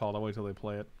 3-drop's called. I'll wait till they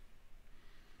play it.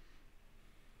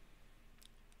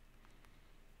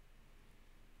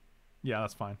 Yeah,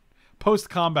 that's fine.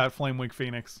 Post-combat Flameweak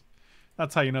Phoenix.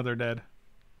 That's how you know they're dead.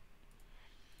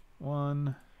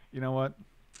 1. You know what?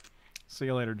 See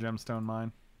you later, Gemstone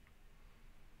Mine.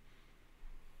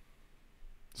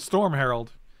 Storm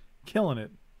Herald. Killing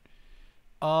it.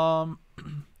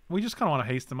 We just kind of want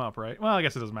to haste them up, right? Well, I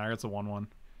guess it doesn't matter. It's a 1/1.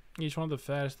 Each one of the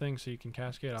fattest things so you can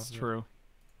cascade off. That's true.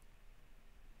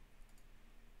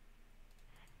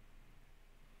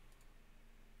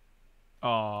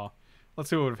 Oh, let's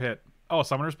see what would have hit. Oh,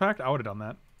 Summoner's Pact? I would have done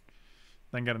that.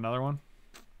 Then get another one.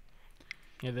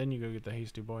 Yeah, then you go get the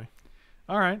hasty boy.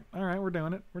 All right. We're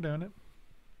doing it.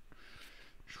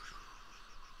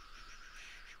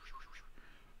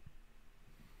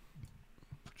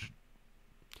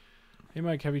 Hey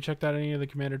Mike, have you checked out any of the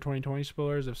Commander 2020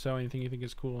 spoilers? If so, anything you think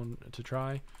is cool to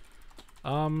try?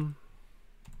 There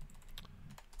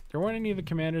weren't any of the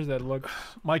commanders that looked...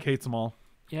 Mike hates them all.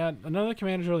 Yeah, none of the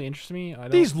commanders really interest me.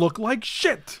 These look like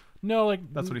shit. No, like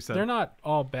that's what he said. They're not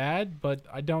all bad, but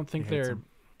I don't think they're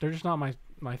just not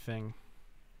my thing.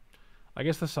 I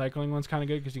guess the cycling one's kind of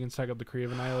good because you can cycle the Decree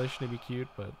of Annihilation to be cute,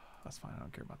 but that's fine. I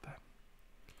don't care about that.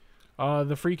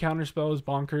 The free counterspell is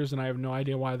bonkers, and I have no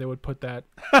idea why they would put that.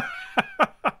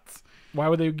 Why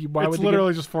would they? Why it's would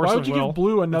literally they just force Why would you give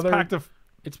blue another?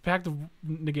 It's Pact of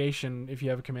Negation if you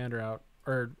have a commander out,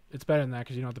 or it's better than that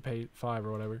because you don't have to pay 5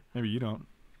 or whatever. Maybe you don't.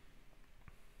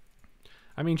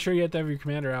 I mean, sure you have to have your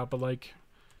commander out, but like,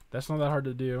 that's not that hard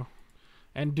to do.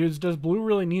 And dudes, does blue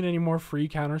really need any more free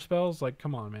counterspells? Like,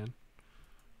 come on, man.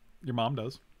 Your mom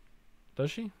does.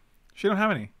 Does she? She don't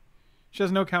have any. She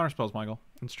has no counterspells, Michael.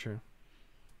 That's true.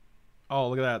 Oh,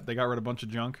 look at that. They got rid of a bunch of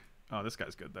junk. Oh, this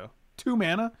guy's good, though. 2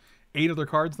 mana? 8 other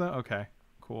cards, though? Okay.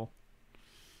 Cool.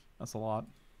 That's a lot.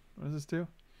 What does this do?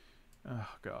 Oh,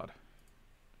 God.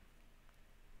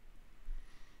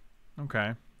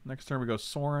 Okay. Next turn we go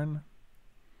Sorin.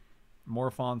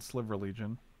 Morophon, Sliver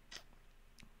Legion.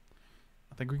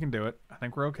 I think we can do it. I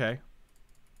think we're okay.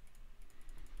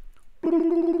 Are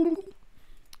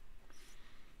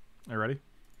you ready?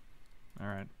 All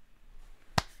right.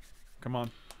 Come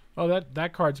on. Oh,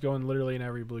 that card's going literally in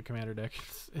every blue commander deck.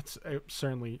 It's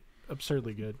absurdly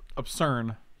good.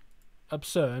 Absurd.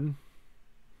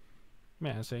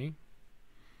 Man, see?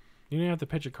 You don't have to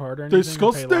pitch a card or anything.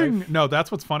 Disgusting. No,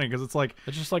 that's what's funny because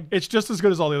it's just as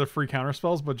good as all the other free counter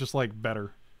spells, but just like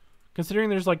better. Considering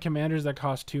there's like commanders that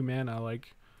cost 2 mana,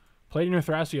 like Platinum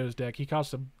Thrasio's deck, he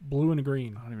costs a blue and a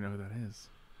green. I don't even know who that is.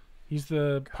 He's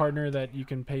the partner that you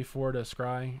can pay for to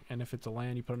scry, and if it's a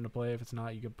land, you put into play. If it's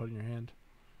not, you can put it in your hand.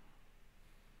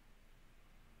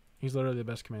 He's literally the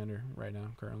best commander right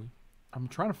now, currently. I'm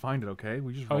trying to find it, okay?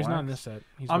 We just he's not in this set.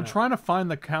 I'm trying to find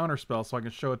the counter spell so I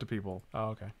can show it to people. Oh,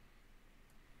 okay.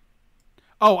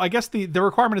 Oh, I guess the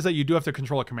requirement is that you do have to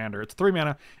control a commander. It's 3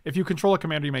 mana. If you control a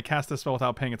commander, you may cast this spell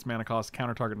without paying its mana cost,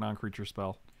 counter target non-creature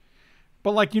spell.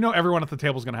 But, like, you know everyone at the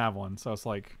table is going to have one, so it's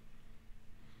like...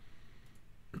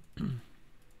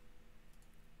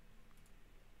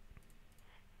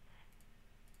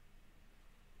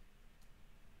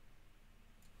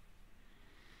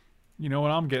 You know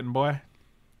what I'm getting, boy.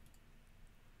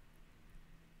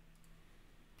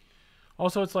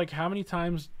 Also, it's like, how many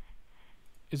times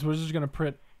is Wizards going to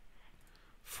print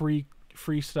free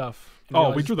stuff?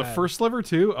 Oh, we drew the first sliver,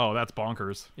 too? Oh, that's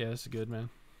bonkers. Yeah, this is good, man.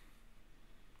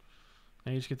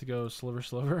 Now you just get to go Sliver.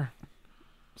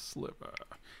 Sliver.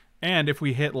 And if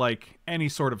we hit, like, any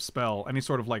sort of spell, any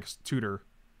sort of, like, tutor.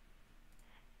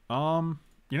 You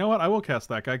know what? I will cast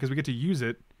that guy, because we get to use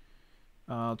it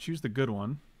I'll choose the good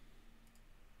one.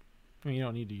 I mean, you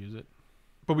don't need to use it.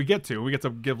 But we get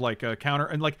to give like a counter.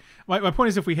 And like, my point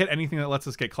is if we hit anything that lets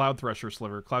us get Cloud Thresher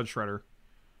Sliver, Cloud Shredder.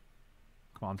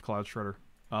 Come on, Cloud Shredder.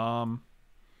 Well,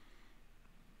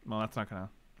 that's not gonna...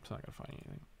 It's not going to find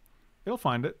anything. It'll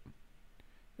find it.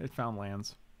 It found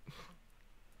lands.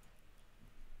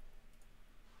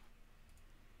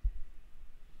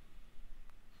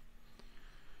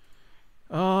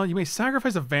 You may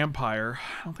sacrifice a vampire.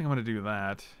 I don't think I'm going to do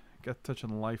that. Get touch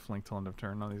and lifelink till end of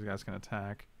turn. None of these guys can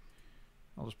attack.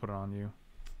 I'll just put it on you.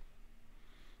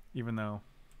 Even though...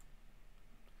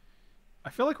 I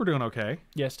feel like we're doing okay.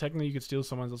 Yes, technically you could steal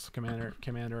someone else's commander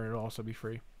and it'll also be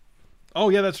free. Oh,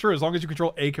 yeah, that's true. As long as you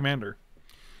control a commander.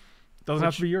 Doesn't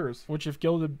have to be yours. Which if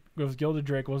Gilded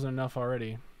Drake wasn't enough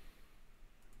already,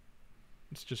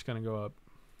 it's just going to go up.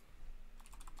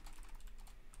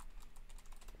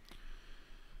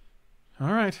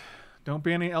 All right. Don't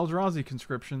be any Eldrazi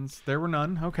conscriptions. There were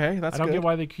none. Okay, that's good. I don't get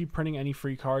why they keep printing any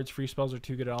free cards. Free spells are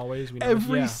too good always.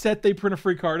 Every set they print a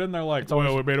free card in, they're like,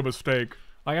 oh, we made a mistake.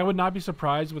 Like, I would not be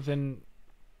surprised within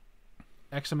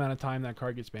X amount of time that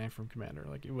card gets banned from Commander.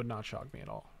 Like, it would not shock me at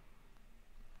all.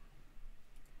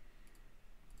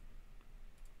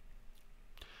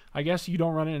 I guess you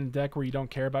don't run it in a deck where you don't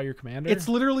care about your commander. It's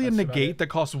literally a negate that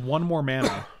costs 1 more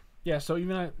mana. Yeah, so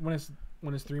even when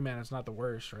it's 3 mana, it's not the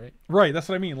worst, right? Right, that's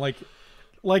what I mean. Like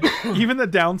even the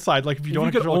downside, like if you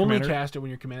don't control only commander, cast it when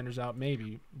your commander's out,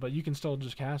 maybe, but you can still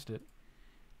just cast it.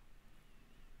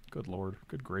 Good lord,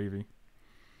 good gravy.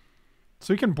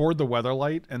 So you can board the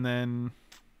Weatherlight and then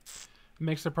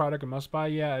makes the product a must buy.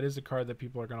 Yeah, it is a card that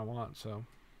people are gonna want. So.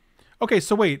 Okay,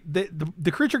 so wait,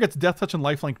 the creature gets Death Touch and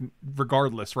Lifelink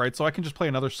regardless, right? So I can just play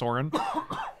another Sorin.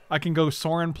 I can go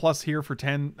Sorin plus here for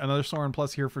 10, another Sorin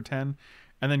plus here for 10,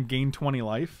 and then gain 20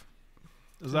 life.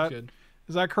 Is that good?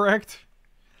 Is that correct?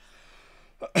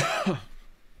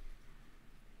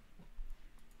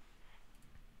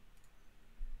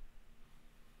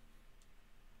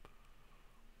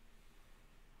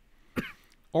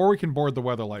 Or we can board the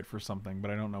Weatherlight for something,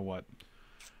 but I don't know what.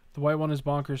 The white one is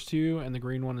Bonkers too, and the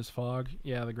green one is Fog.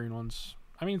 Yeah, the green one's...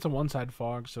 I mean, it's a one-side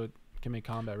Fog, so it can make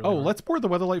combat really hard. Let's board the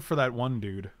Weatherlight for that one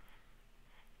dude.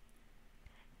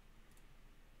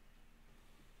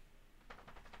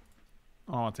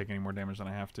 I don't want to take any more damage than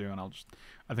I have to, and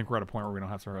I think we're at a point where we don't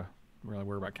have to really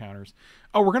worry about counters.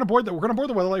 Oh, we're gonna board the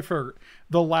Weatherlight for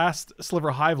the last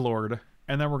Sliver Hivelord,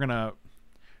 and then we're gonna...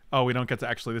 Oh, we don't get to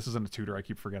actually... This isn't a tutor, I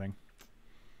keep forgetting.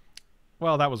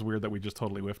 Well, that was weird that we just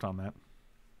totally whiffed on that.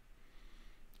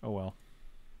 Oh well.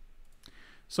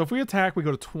 So if we attack, we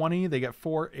go to 20. They get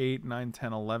 4, 8, 9,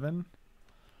 10, 11.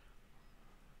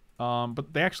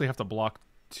 But they actually have to block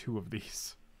 2 of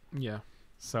these. Yeah.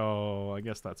 So I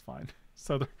guess that's fine.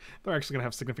 So they're actually going to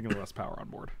have significantly less power on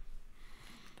board.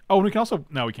 Oh, and we can also...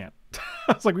 No, we can't.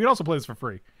 It's like we can also play this for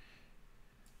free.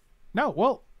 No,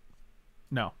 well...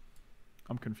 No.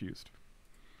 I'm confused.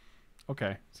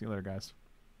 Okay. See you later, guys.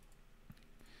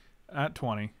 At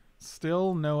 20.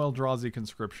 Still no Eldrazi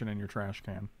conscription in your trash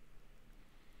can.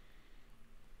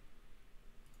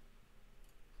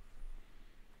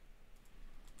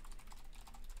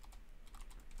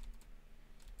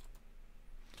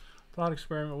 Thought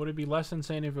experiment. Would it be less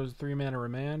insane if it was 3 mana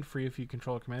remand, free if you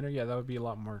control a commander? Yeah, that would be a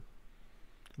lot more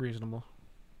reasonable.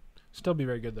 Still be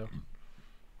very good, though.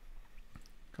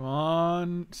 Come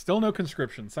on. Still no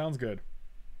conscription. Sounds good.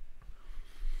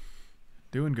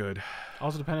 Doing good.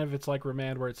 Also depending if it's like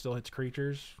remand where it still hits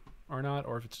creatures or not,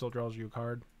 or if it still draws you a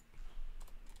card.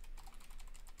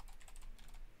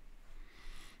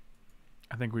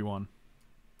 I think we won.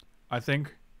 I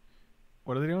think...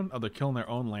 What are they doing? Oh, they're killing their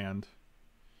own land.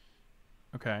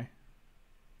 Okay.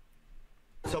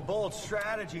 It's a bold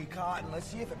strategy, Cotton. Let's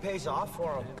see if it pays off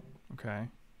for them. Okay.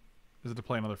 Is it to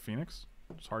play another Phoenix?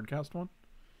 Just hardcast one?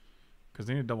 Because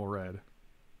they need a double red.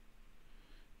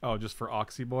 Oh, just for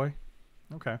Oxy Boy?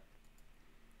 Okay.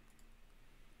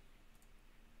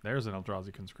 There's an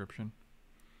Eldrazi conscription.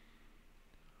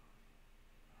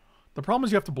 The problem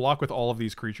is you have to block with all of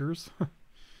these creatures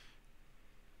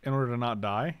in order to not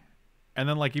die. And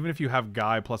then, like, even if you have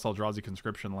Guy plus Eldrazi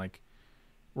conscription, like,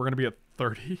 we're going to be at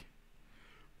 30.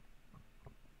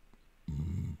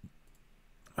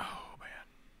 Oh, man.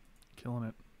 Killing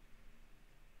it.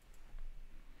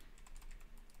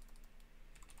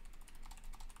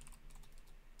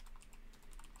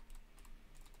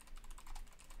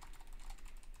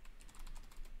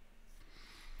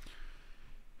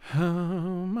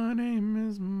 Oh, my name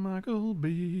is Michael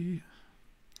B.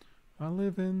 I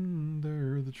live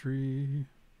under the tree.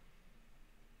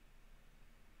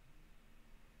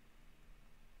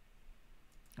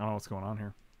 I don't know what's going on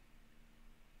here.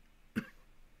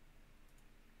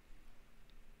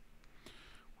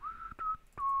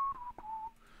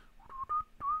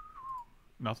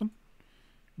 Nothing?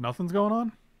 Nothing's going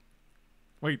on?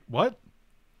 Wait, what?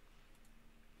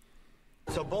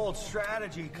 It's a bold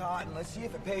strategy, Cotton. Let's see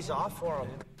if it pays off for them.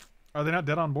 Are they not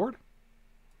dead on board?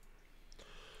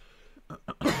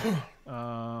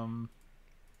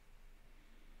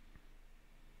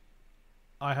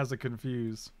 I has a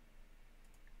confuse.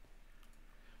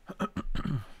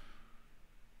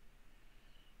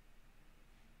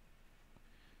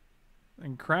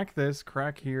 And crack this,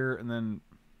 crack here, and then...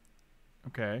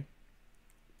 Okay.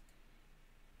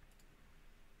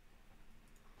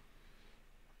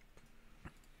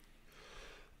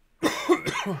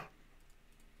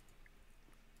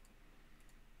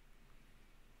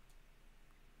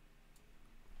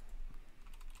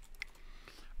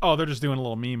 Oh, they're just doing a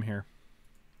little meme here.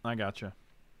 I gotcha.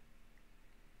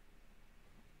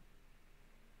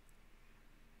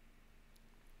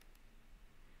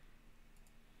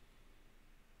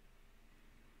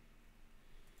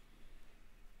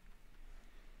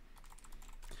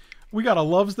 We got a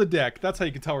loves the deck. That's how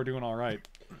you can tell we're doing all right.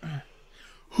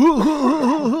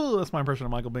 That's my impression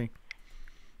of Michael B.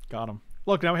 Got him.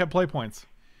 Look, now we have play points.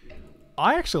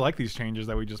 I actually like these changes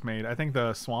that we just made. I think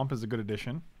the swamp is a good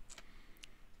addition.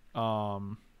 I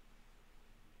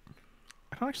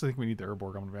don't actually think we need the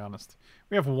Urborg, I'm going to be honest.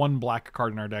 We have one black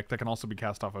card in our deck that can also be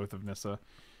cast off Oath of Nissa.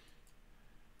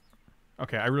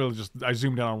 Okay, I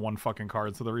zoomed in on one fucking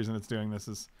card, so the reason it's doing this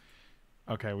is...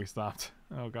 Okay, we stopped.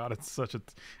 Oh god, it's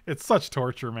such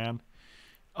torture, man.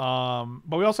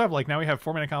 But we also have, like, now we have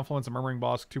 4 Mana Confluence, a Murmuring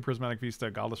Bosk, 2 Prismatic Vista,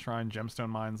 Godless Shrine, Gemstone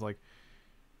Mines. Like,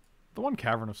 the one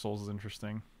Cavern of Souls is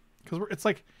interesting. Because it's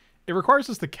like, it requires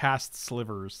us to cast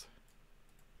Slivers.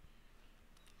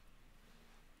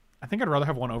 I think I'd rather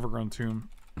have one Overgrown Tomb.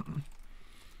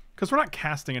 Because we're not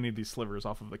casting any of these Slivers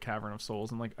off of the Cavern of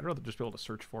Souls. And, like, I'd rather just be able to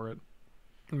search for it.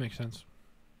 It makes sense.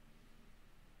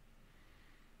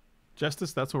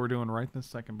 Justice, that's what we're doing right this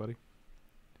second, buddy.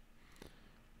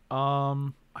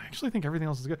 I actually think everything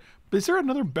else is good. But is there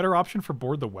another better option for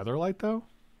Board the Weatherlight, though?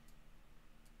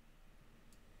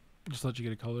 Just let you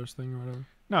get a colors thing or whatever?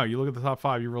 No, you look at the top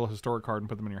 5, you roll a historic card and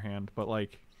put them in your hand. But,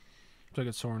 like... So I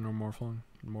get Sorin or Morophon.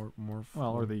 Well,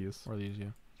 or these. Or these,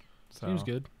 yeah. So, seems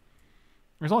good.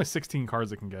 There's only 16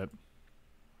 cards it can get.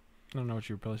 I don't know what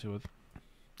you replace it with.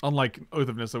 Unlike Oath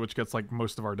of Nissa, which gets, like,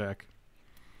 most of our deck.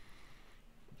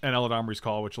 And Eladamri's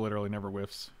Call, which literally never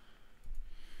whiffs.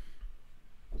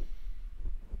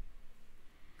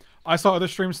 I saw other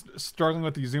streams struggling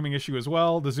with the zooming issue as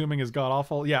well. The zooming is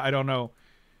god-awful. Yeah, I don't know.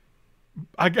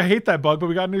 I hate that bug, but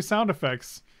we got new sound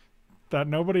effects that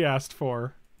nobody asked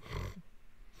for.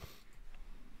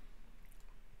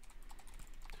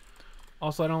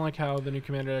 Also, I don't like how the new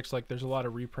Commander decks, like, there's a lot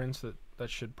of reprints that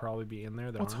should probably be in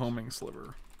there. What's Homing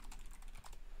Sliver?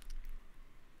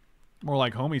 More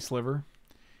like Homie Sliver.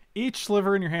 Each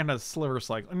sliver in your hand has sliver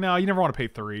cycle. No, you never want to pay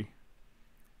 3.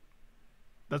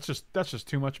 That's just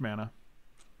too much mana.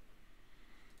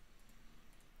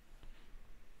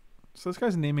 So this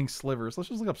guy's naming slivers. Let's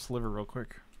just look up sliver real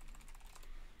quick.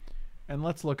 And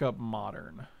let's look up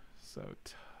modern. So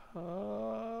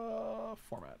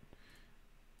format.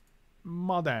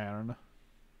 Modern.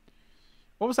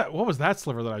 What was that? What was that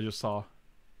sliver that I just saw?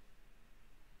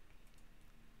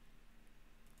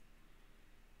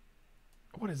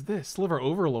 What is this? Sliver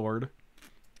Overlord.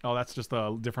 Oh, that's just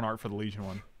a different art for the Legion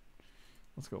one.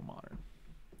 Let's go modern.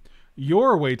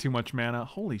 You're way too much mana.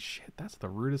 Holy shit, that's the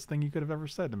rudest thing you could have ever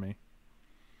said to me.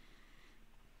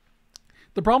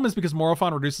 The problem is because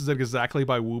Morophon reduces it exactly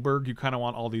by Wooburg, you kind of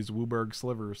want all these Wooburg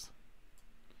slivers.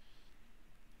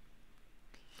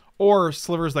 Or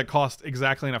slivers that cost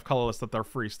exactly enough colorless that they're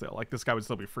free still. Like this guy would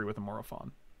still be free with a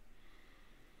Morophon.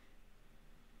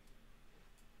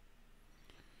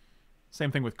 Same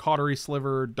thing with Cautery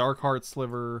Sliver, Darkheart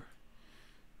Sliver.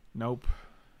 Nope.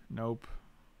 Nope.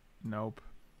 Nope.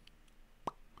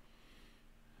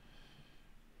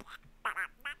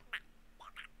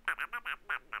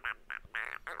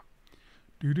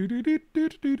 You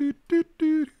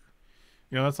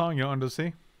know that song? You don't want to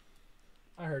see?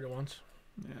 I heard it once.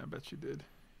 Yeah, I bet you did.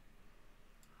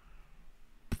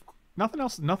 Nothing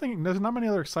else. Nothing. There's not many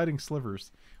other exciting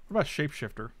slivers. What about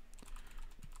Shapeshifter?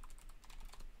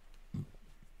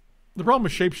 The problem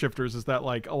with Shapeshifters is that,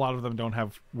 like, a lot of them don't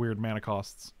have weird mana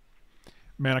costs.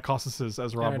 Mana costs,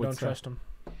 as Rob would say. And I don't trust them.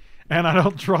 And I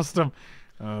don't trust them.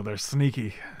 Oh, they're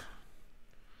sneaky.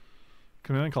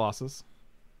 Chameleon Colossus.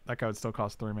 That guy would still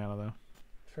cost 3 mana, though.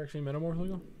 Is Phyrexian Metamorph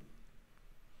legal?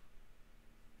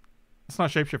 It's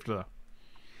not Shapeshifter, though.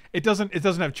 It doesn't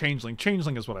have Changeling.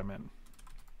 Changeling is what I meant.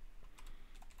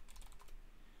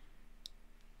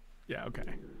 Yeah, okay.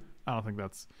 I don't think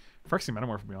that's... Phyrexian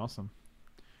Metamorph would be awesome.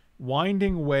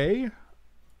 Winding Way.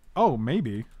 Oh,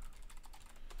 maybe.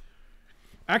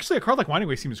 Actually, a card like Winding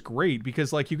Way seems great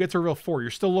because, like, you get to reveal 4.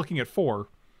 You're still looking at 4.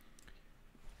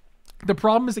 The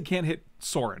problem is it can't hit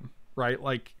Sorin, right?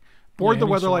 Like, Board the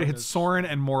Weatherlight hits Sorin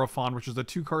and Morophon, which is the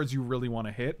 2 cards you really want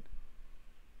to hit.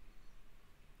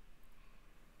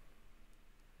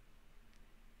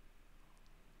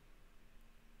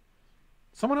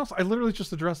 Someone else, I literally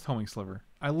just addressed Homing Sliver.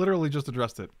 I literally just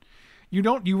addressed it.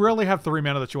 You rarely have 3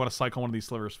 mana that you want to cycle one of these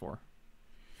slivers for.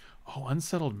 Oh,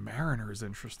 Unsettled Mariner is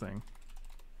interesting.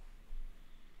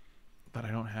 That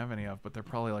I don't have any of, but they're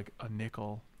probably like a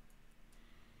nickel.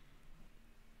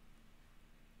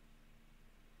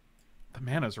 The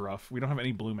mana's rough. We don't have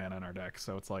any blue mana in our deck,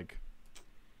 so it's like...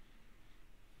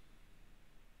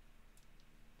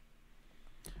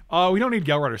 we don't need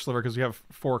Galrider Sliver because we have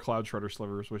 4 Cloudshredder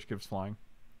Slivers, which gives flying.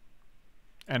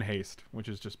 And haste, which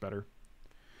is just better.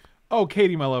 Oh,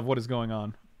 Katie, my love, what is going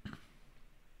on?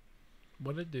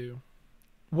 What'd it do?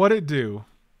 What'd it do?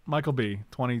 Michael B,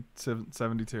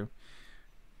 2072.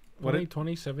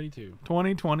 2072.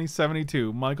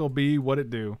 2072. Michael B, what'd it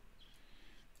do?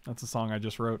 That's a song I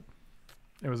just wrote.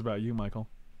 It was about you, Michael.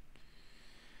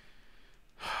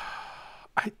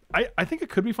 I think it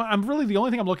could be fun. I'm really, the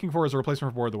only thing I'm looking for is a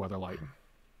replacement for Board the Weatherlight. I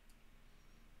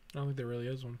don't think there really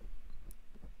is one.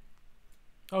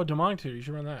 Oh, Demonic Tutor. You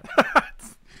should run that.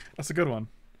 That's a good one.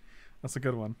 That's a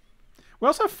good one. We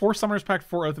also have 4 Summoner's Pact,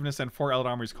 4 Oath of Nissa, and 4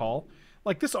 Eladamri's Call.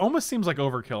 Like, this almost seems like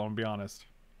overkill, I'm gonna be honest.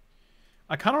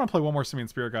 I kind of want to play one more Simian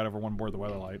Spirit Guide over one Board the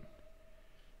Weatherlight.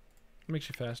 It makes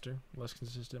you faster. Less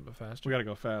consistent, but faster. We gotta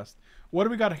go fast. What do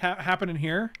we got happening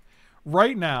here?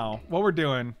 Right now, what we're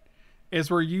doing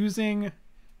is we're using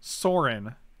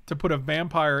Sorin to put a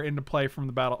vampire into play from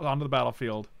the battle onto the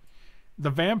battlefield.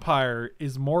 The vampire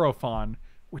is Morophon,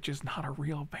 which is not a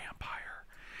real vampire.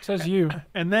 Says you.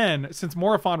 And then, since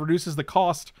Morophon reduces the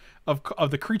cost of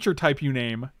the creature type you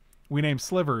name, we name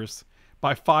Slivers,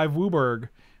 by 5 Wooburg,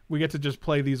 we get to just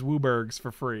play these Wooburgs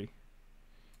for free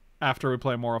after we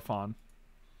play Morophon.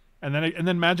 And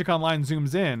then Magic Online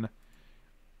zooms in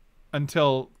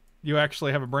until you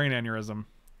actually have a brain aneurysm.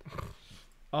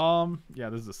 Yeah,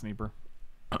 this is a sneeper.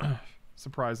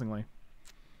 Surprisingly.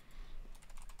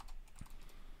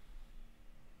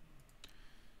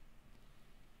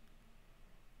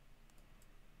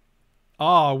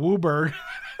 Ah, Wooburg.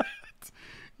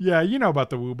 Yeah, you know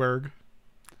about the Wooburg.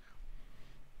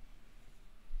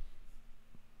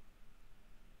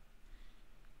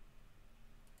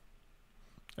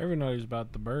 Everyone knows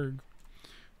about the Berg.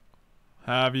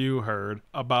 Have you heard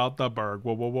about the Berg?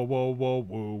 Whoa, whoa, whoa, whoa, whoa,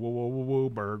 whoa, whoa, whoa, whoa, whoa,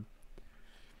 Berg.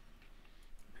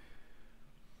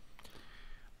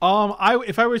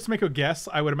 If I was to make a guess,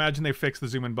 I would imagine they fix the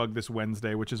zoom in bug this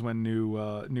Wednesday, which is when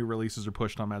new releases are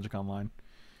pushed on Magic Online.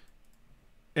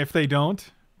 If they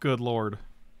don't, good lord,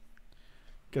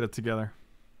 get it together.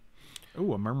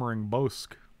 Ooh, a Murmuring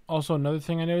Bosk. Also, another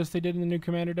thing I noticed they did in the new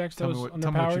Commander decks that was underpowered.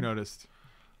 Tell me what you noticed.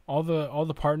 All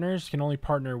the partners can only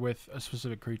partner with a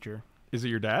specific creature. Is it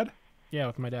your dad? Yeah,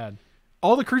 with my dad.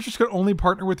 All the creatures can only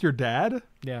partner with your dad?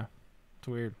 Yeah, it's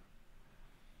weird.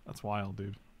 That's wild,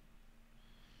 dude.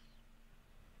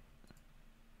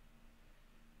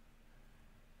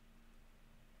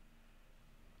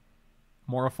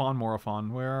 Morophon,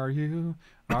 where are you?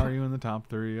 Are you in the top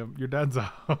 3 of your dad's?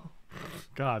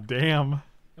 God damn.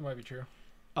 That might be true.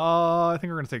 I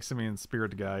think we're gonna take Simian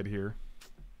Spirit Guide here,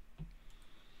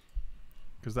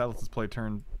 because that lets us play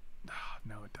turn.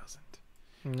 No, it doesn't.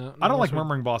 No, I don't like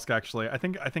Murmuring Bosk actually. I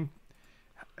think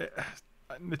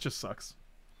it just sucks.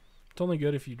 It's only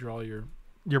good if you draw your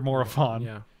Morophon.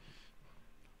 Yeah.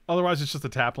 Otherwise, it's just a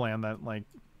tap land that like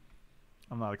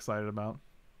I'm not excited about.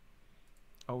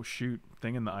 Oh shoot,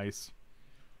 Thing in the Ice.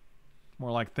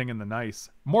 More like Thing in the Nice.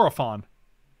 Morophon.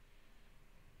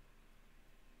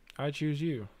 I choose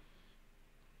you.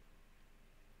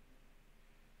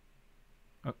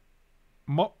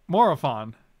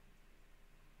 Morophon.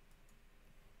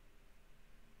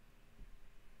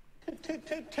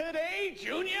 Today,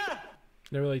 Junior?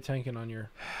 They're really tanking on your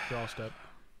draw step.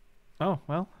 Oh,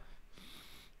 well.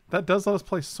 That does let us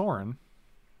play Sorin.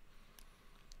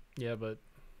 Yeah, but...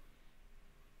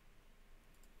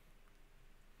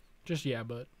 Just yeah,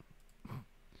 but...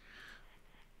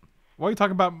 Why are you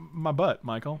talking about my butt,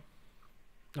 Michael?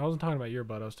 I wasn't talking about your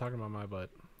butt. I was talking about my butt.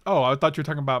 Oh, I thought you were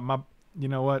talking about my... You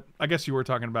know what? I guess you were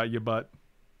talking about your butt.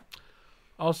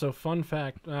 Also, fun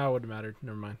fact... it wouldn't matter.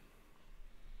 Never mind.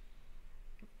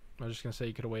 I was just going to say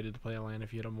you could have waited to play a land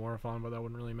if you had a Morophon, but that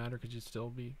wouldn't really matter because you'd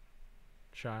still be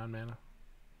shy on mana.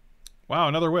 Wow,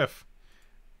 another whiff.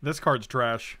 This card's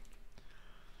trash.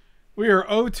 We are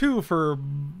 0-2 for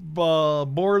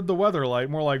Board the Weatherlight.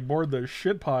 More like board the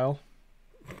shit pile.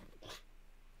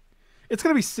 It's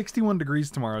going to be 61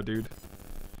 degrees tomorrow, dude.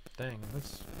 Dang,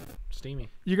 that's steamy.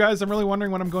 You guys, I'm really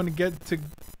wondering when I'm going to get to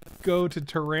go to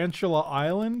Tarantula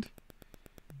Island.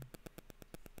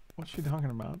 What's she talking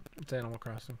about? It's Animal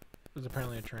Crossing. There's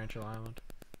apparently a Tarantula Island.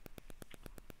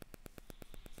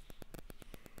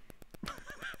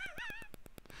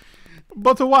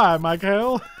 But why,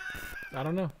 Michael? I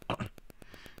don't know.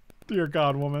 Dear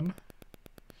God, woman.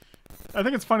 I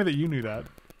think it's funny that you knew that.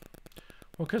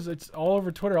 Well, because it's all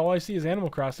over Twitter. All I see is Animal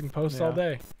Crossing posts all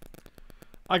day.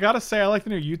 I gotta say, I like the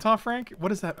new Utah Frank.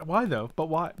 What is that? Why, though? But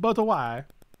why? But why?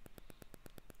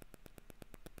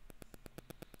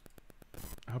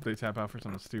 I hope they tap out for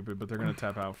something stupid, but they're gonna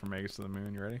tap out for Magus to the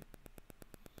Moon. You ready?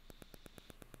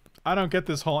 I don't get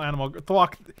this whole animal...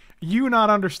 Thwok, you not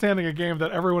understanding a game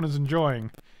that everyone is enjoying.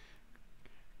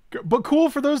 But cool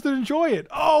for those that enjoy it.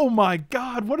 Oh my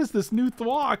God, what is this new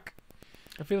Thwok?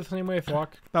 I feel the same way, Thwok.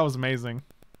 That was amazing.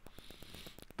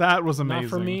 That was amazing. Not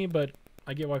for me, but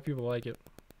I get why people like it.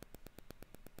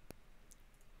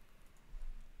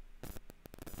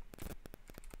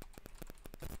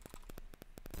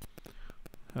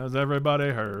 Has everybody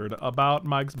heard about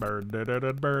Mike's bird?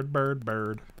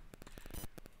 Bird.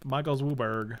 Michael's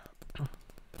Wooburg.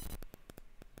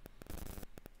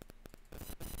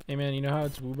 Hey man, you know how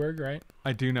it's Wooburg, right?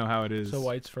 I do know how it is. So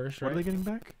white's first, right? What are they getting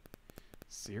back?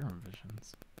 Serum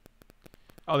Visions.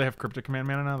 Oh, they have Cryptic Command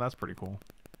Mana now? That's pretty cool.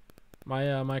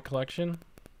 My my collection,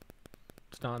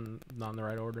 it's not in the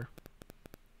right order.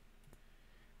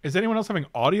 Is anyone else having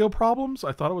audio problems?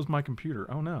 I thought it was my computer.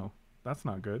 Oh no. That's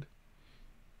not good.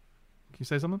 Can you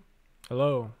say something?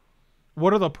 Hello.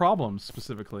 What are the problems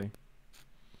specifically?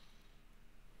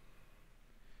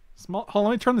 Hold on,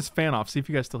 let me turn this fan off. See if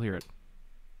you guys still hear it.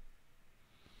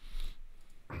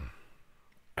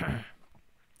 That's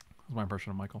my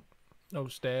impression of Michael. No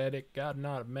static, got an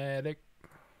automatic.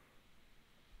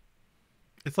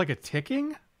 It's like a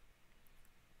ticking? Is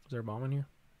there a bomb in here?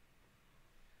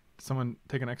 Did someone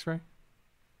take an x-ray?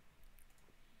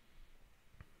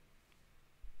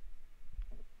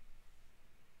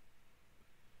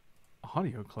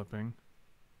 Audio clipping?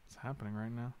 What's happening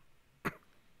right now?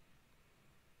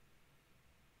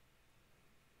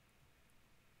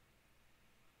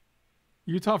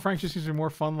 Utah Frank just seems to be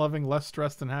more fun-loving, less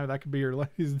stressed than how that could be your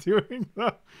life he's doing.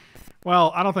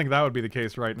 Well, I don't think that would be the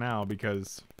case right now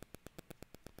because...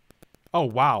 Oh,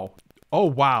 wow. Oh,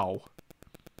 wow.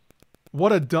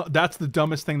 What a... That's the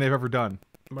dumbest thing they've ever done.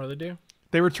 What do they do?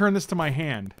 They returned this to my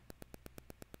hand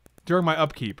during my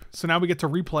upkeep. So now we get to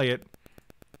replay it.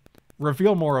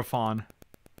 Reveal Morophon.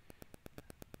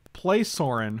 Play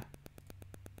Sorin.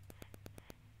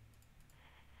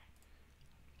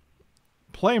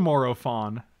 Play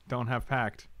Morophon. Don't have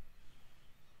Pact.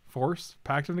 Force?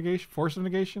 Pact of Negation? Force of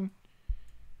Negation?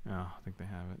 Oh, I think they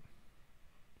have it.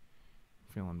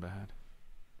 Feeling bad.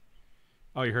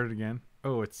 Oh, you heard it again?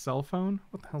 Oh, it's cell phone?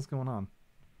 What the hell's going on?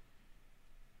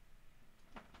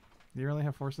 Do you really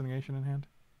have Force of Negation in hand?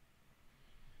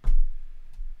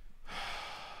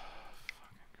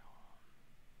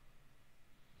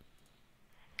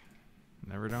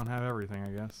 Never don't have everything, I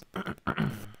guess.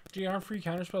 Gee, aren't free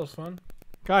counterspells fun?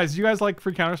 Guys, you guys like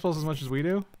free counterspells as much as we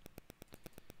do?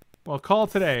 Well, call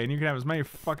today and you can have as many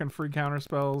fucking free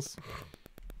counterspells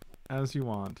as you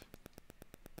want.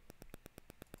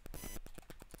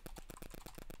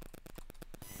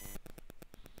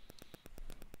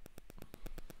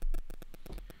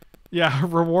 Yeah,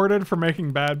 rewarded for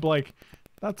making bad Blake.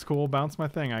 That's cool. Bounce my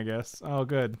thing, I guess. Oh,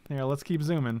 good. Here, let's keep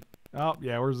zooming. Oh,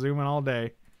 yeah, we're zooming all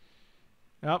day.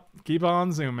 Yep, keep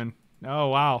on zooming. Oh,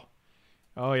 wow.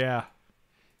 Oh, yeah.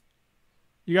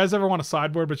 You guys ever want to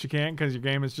sideboard, but you can't because your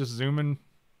game is just zooming?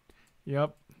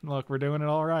 Yep. Look, we're doing it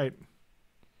all right.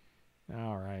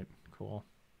 All right, cool.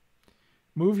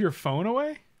 Move your phone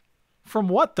away? From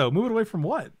what, though? Move it away from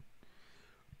what?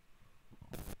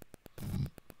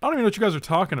 I don't even know what you guys are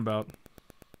talking about.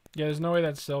 Yeah, there's no way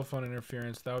that's cell phone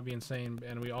interference. That would be insane.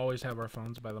 And we always have our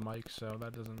phones by the mic, so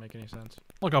that doesn't make any sense.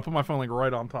 Look, I'll put my phone like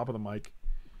right on top of the mic.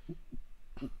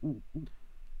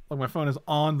 Look, my phone is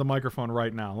on the microphone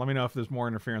right now. Let me know if there's more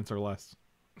interference or less.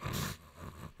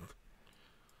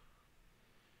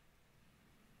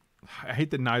 I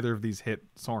hate that neither of these hit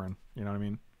Sorin. You know what I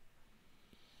mean?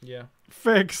 Yeah.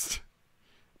 Fixed.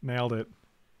 Nailed it.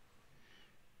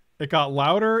 It got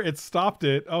louder. It stopped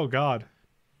it. Oh, God.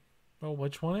 Well,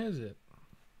 which one is it?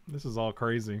 This is all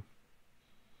crazy.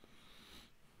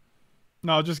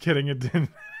 No, just kidding. It didn't.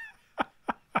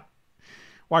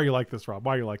 Why are you like this, Rob?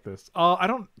 Why are you like this? I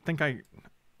don't think I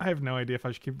have no idea if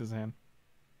I should keep this hand.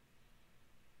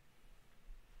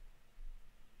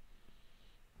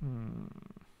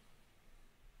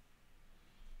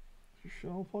 shit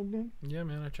all plugged in? Yeah,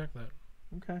 man, I checked that.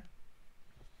 Okay.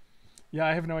 Yeah,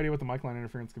 I have no idea what the mic line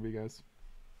interference could be, guys.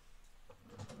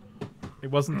 It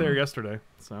wasn't there yesterday,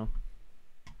 so.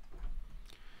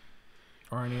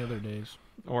 Or any other days.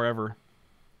 Or ever.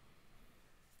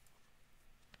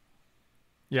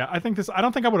 Yeah, I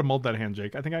don't think I would have mulled that hand,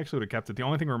 Jake. I think I actually would have kept it. The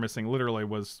only thing we're missing literally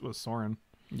was Sorin.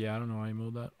 Yeah, I don't know why you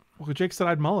moved that. Well, Jake said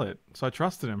I'd mull it, so I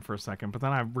trusted him for a second, but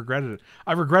then I regretted it.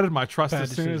 I regretted my trust Bad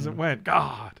as soon as it decision. went.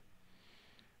 God.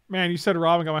 Man, you said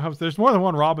Robin got my hopes. There's more than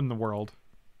one Robin in the world.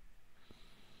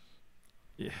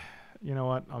 Yeah. You know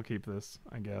what? I'll keep this,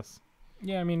 I guess.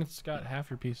 Yeah, I mean, it's got half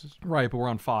your pieces. Right, but we're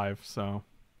on 5, so.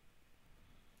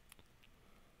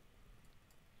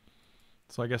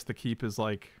 So I guess the keep is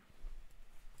like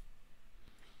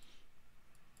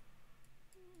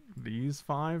these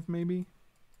 5, maybe?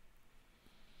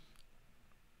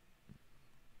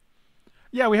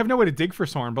 Yeah, we have no way to dig for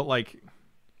Sorin, but like,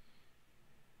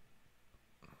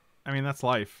 I mean, that's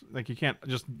life. Like, you can't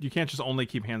just only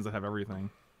keep hands that have everything.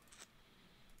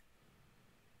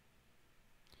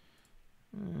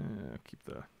 Keep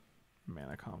the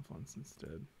Mana Confluence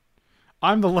instead.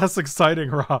 I'm the less exciting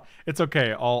Rob. It's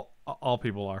okay. All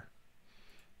people are.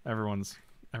 Everyone's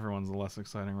the less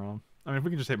exciting Rob. I mean, if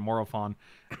we can just hit Morophon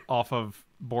off of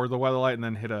Board the Weatherlight and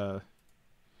then hit a,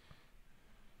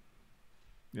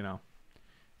 you know,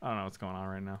 I don't know what's going on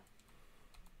right now.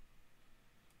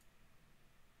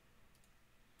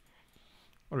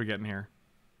 What are we getting here?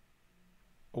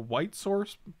 A white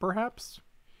source, perhaps?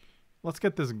 Let's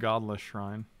get this Godless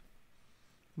Shrine.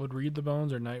 Would Read the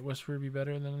Bones or Night Whisper be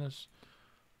better than this?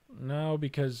 No,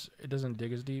 because it doesn't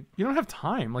dig as deep. You don't have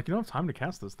time. Like, you don't have time to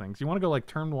cast those things. You want to go like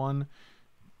turn 1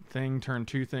 thing, turn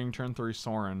 2 thing, turn 3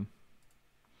 Sorin.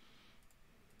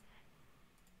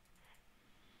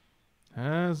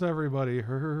 Has everybody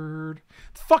heard?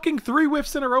 Fucking 3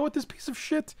 whiffs in a row with this piece of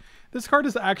shit. This card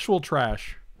is actual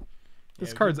trash.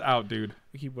 This card's out, dude.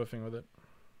 We keep whiffing with it.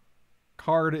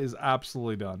 Card is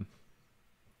absolutely done.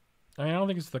 I mean, I don't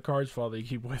think it's the card's fault that you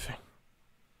keep whiffing.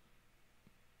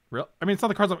 Real? I mean, it's not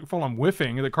the card's fault I'm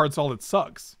whiffing. The card's fault it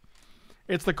sucks.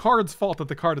 It's the card's fault that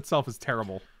the card itself is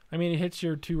terrible. I mean, it hits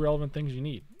your 2 relevant things you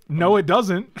need. No, it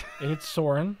doesn't. It hits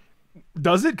Sorin.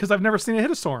 Does it? Because I've never seen it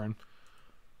hit a Sorin.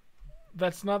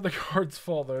 That's not the card's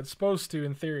fault, though. It's supposed to,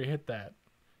 in theory, hit that.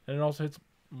 And it also hits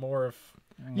more if...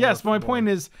 Yes, but my point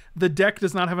is the deck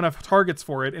does not have enough targets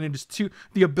for it, and it is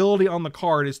the ability on the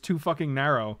card is too fucking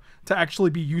narrow to actually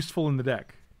be useful in the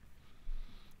deck.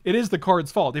 It is the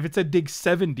card's fault. If it said dig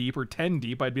 7 deep or 10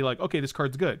 deep, I'd be like, okay, this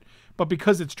card's good. But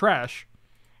because it's trash...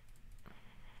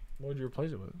 What would you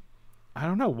replace it with? I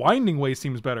don't know. Winding Way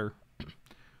seems better.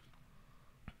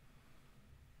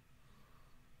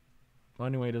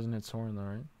 Winding Way doesn't hit Sorin, though,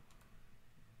 right?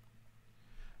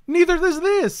 Neither does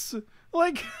this!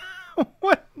 Like...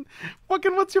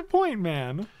 What's your point,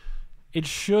 man? It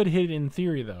should hit in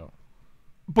theory, though.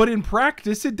 But in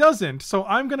practice, it doesn't. So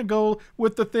I'm going to go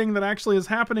with the thing that actually is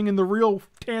happening in the real,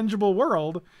 tangible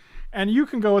world. And you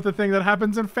can go with the thing that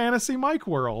happens in Fantasy Mike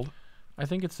world. I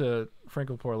think it's a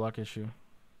Franklin Poor Luck issue.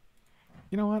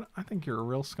 You know what? I think you're a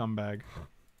real scumbag.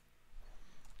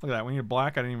 Look at that. We need a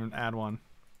black. I didn't even add one.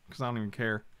 Because I don't even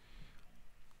care.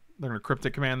 They're going to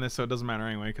cryptic command this, so it doesn't matter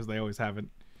anyway, because they always have it.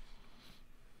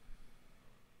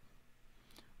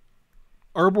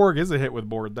 Urborg is a hit with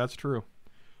board. That's true.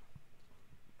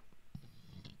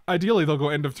 Ideally, they'll go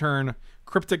end of turn,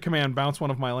 cryptic command, bounce one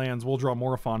of my lands, we'll draw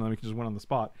Morophon, and then we can just win on the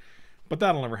spot. But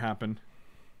that'll never happen.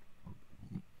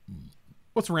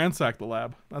 Let's ransack the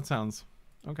lab. That sounds...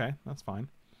 Okay, that's fine.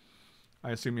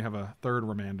 I assume you have a third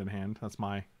remand in hand. That's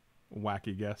my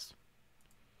wacky guess.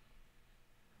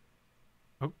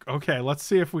 Okay, let's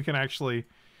see if we can actually...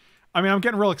 I mean, I'm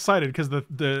getting real excited because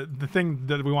the thing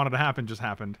that we wanted to happen just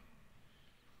happened.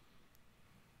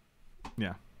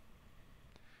 Yeah.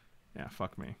 Yeah,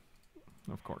 fuck me.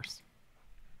 Of course.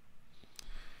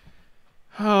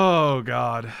 Oh,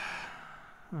 God.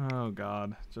 Oh,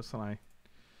 God. Just when I...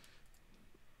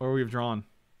 Or we've drawn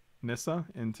Nissa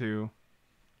into...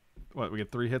 What, we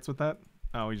get 3 hits with that?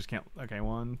 Oh, we just can't... Okay,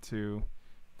 1, 2,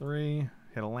 3.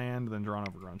 Hit a land, then draw an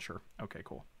Overgrown. Sure. Okay,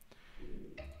 cool.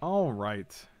 All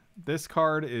right. This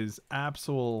card is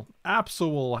absolute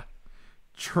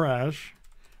trash.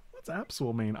 What's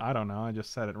absolute mean? I don't know. I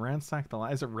just said it. Ransack the...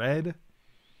 Is it red?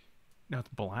 No, it's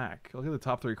black. Look at the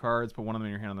top 3 cards. Put one of them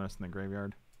in your hand and the rest in the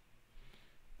graveyard.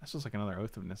 That's just like another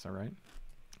Oath of Nissa, right?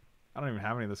 I don't even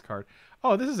have any of this card.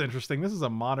 Oh, this is interesting. This is a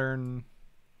Modern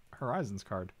Horizons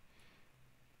card.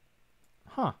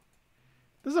 Huh.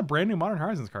 This is a brand new Modern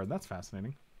Horizons card. That's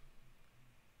fascinating.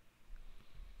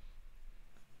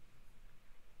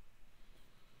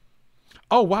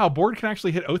 Oh wow, board can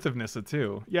actually hit Oath of Nissa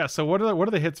too. Yeah. So what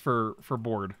are the hits for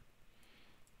board?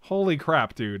 Holy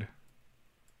crap, dude!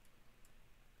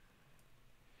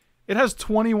 It has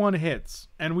 21 hits,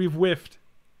 and we've whiffed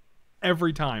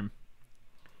every time.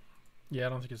 Yeah, I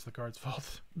don't think it's the card's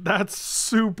fault. That's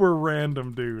super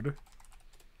random, dude.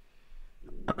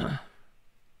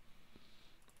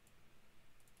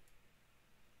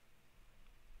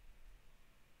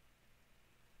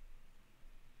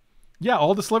 Yeah,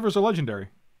 all the slivers are legendary.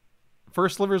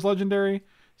 First Sliver's legendary.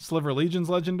 Sliver Legion's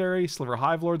legendary. Sliver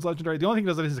Hivelord's legendary. The only thing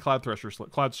that does it is the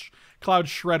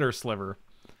Cloudshredder Sliver.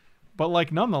 But,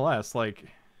 like, nonetheless, like...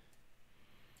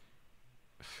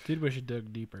 Did wish it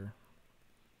dug deeper.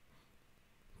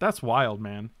 That's wild,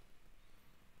 man.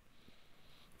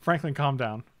 Franklin, calm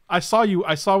down. I saw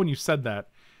when you said that.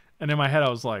 And in my head, I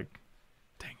was like,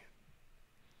 dang it.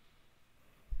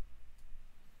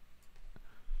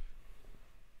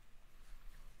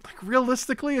 Like,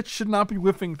 realistically, it should not be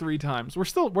whiffing 3 times. We're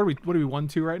still, what are we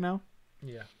 1-2 right now?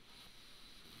 Yeah.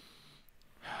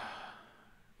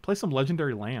 Play some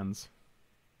legendary lands.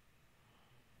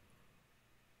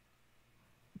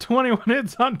 21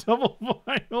 hits on double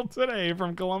vinyl today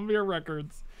from Columbia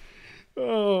Records.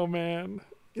 Oh, man.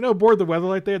 You know, Board the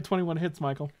Weatherlight, they had 21 hits,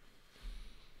 Michael.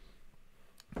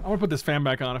 I want to put this fan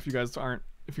back on if you guys are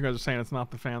saying it's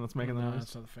not the fan that's making the noise.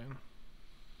 It's not the fan.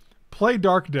 Play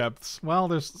Dark Depths. Well,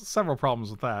 there's several problems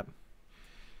with that.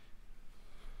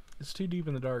 It's too deep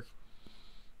in the dark.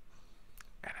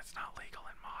 And it's not legal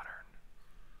in Modern.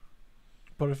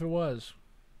 But if it was,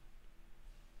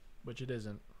 which it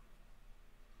isn't.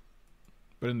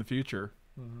 But in the future.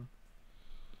 Mm-hmm.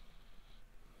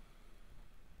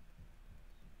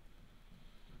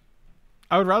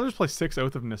 I would rather just play 6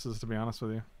 Oath of Nissas, to be honest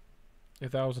with you.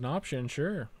 If that was an option,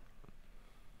 sure.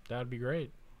 That'd be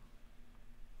great.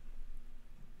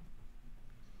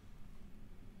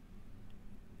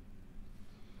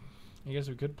 I guess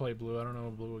we could play blue. I don't know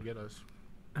what blue would get us.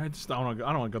 I don't want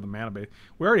to go the mana base.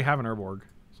 We already have an Urborg,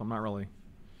 so I'm not really...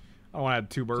 I don't want to add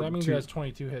 2 bird. So that means it has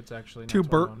 22 hits, actually. 2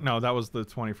 bird. No, that was the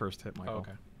 21st hit, Michael. Oh,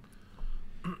 okay.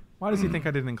 Why does he think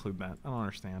I didn't include that? I don't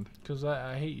understand. Because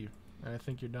I hate you. And I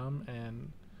think you're dumb,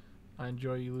 and I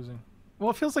enjoy you losing. Well,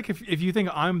 it feels like if you think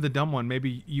I'm the dumb one,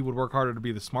 maybe you would work harder to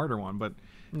be the smarter one, but...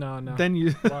 No. Then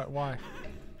you... Why?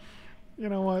 You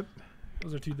know what?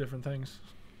 Those are 2 different things.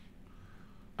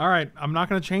 All right, I'm not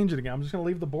going to change it again. I'm just going to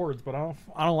leave the boards, but I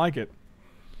don't like it.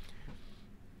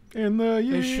 In the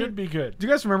year... They should be good. Do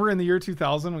you guys remember in the year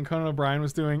 2000 when Conan O'Brien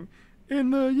was doing In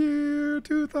the Year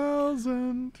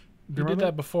 2000? He did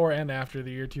that before and after the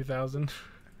year 2000.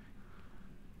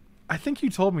 I think you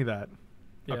told me that.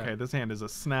 Yeah. Okay, this hand is a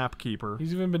snap keeper.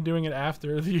 He's even been doing it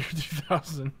after the year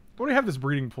 2000. What do we have this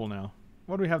breeding pool now?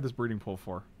 What do we have this breeding pool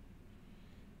for?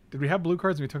 Did we have blue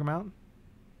cards and we took them out?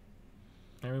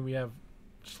 I mean, we have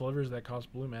slivers that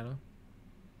cost blue mana.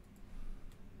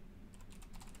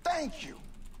 Thank you.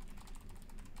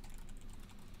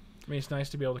 I mean, it's nice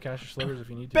to be able to cast your slivers if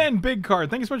you need to. Ben Big Card,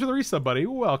 thank you so much for the resub, buddy.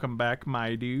 Welcome back,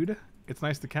 my dude. It's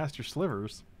nice to cast your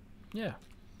slivers. Yeah.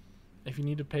 If you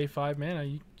need to pay 5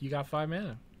 mana, you got 5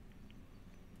 mana.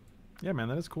 Yeah, man,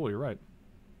 that is cool. You're right.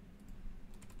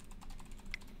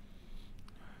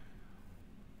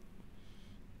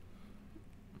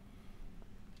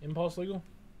 Impulse legal?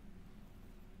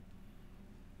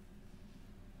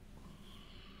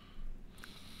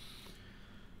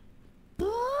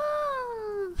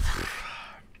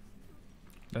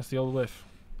 That's the old whiff.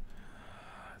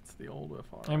 That's the old whiff.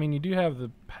 I mean, you do have the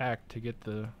Pact to get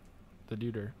the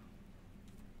duder.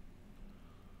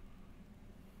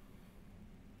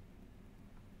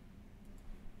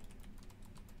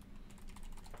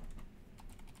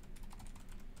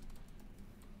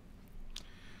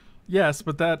 Yes,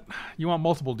 but that you want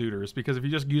multiple duders, because if you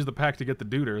just use the pack to get the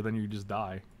duder, then you just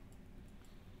die.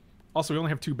 Also, we only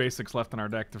have 2 basics left in our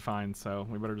deck to find, so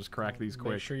we better just crack these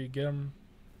quick. Make sure you get them.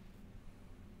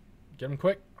 Get them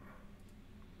quick.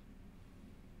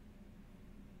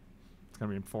 It's gonna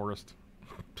be in forest.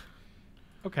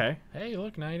 Okay. Hey,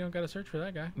 look, now you don't gotta search for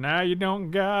that guy. Now you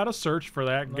don't gotta search for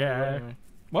that No, guy. anyway.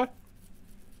 What?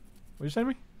 What you saying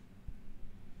to me?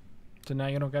 So now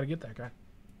you don't gotta get that guy.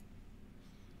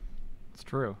 It's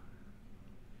true.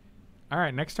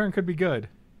 Alright, next turn could be good.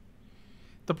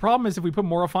 The problem is if we put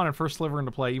Morophon and First Sliver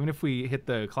into play, even if we hit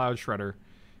the Cloudshredder,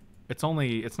 it's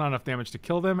not enough damage to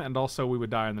kill them, and also we would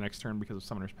die on the next turn because of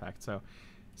Summoner's Pact. So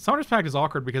Summoner's Pact is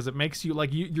awkward because it makes you, like,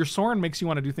 your Sorin makes you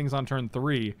want to do things on turn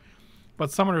 3,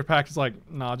 but Summoner's Pact is like,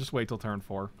 nah, just wait till turn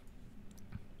 4.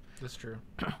 That's true.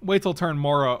 Wait till turn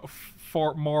Morophon.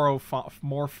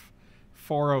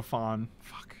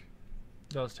 Fuck.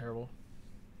 That was terrible.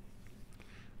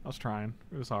 I was trying.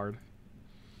 It was hard.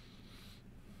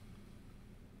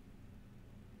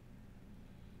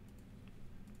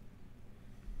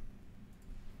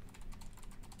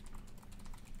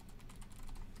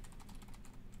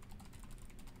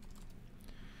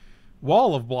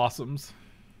 Wall of Blossoms.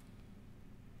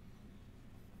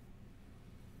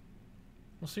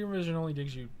 Well, Seer Vision only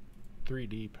digs you 3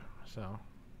 deep, so.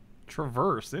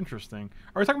 Traverse, interesting.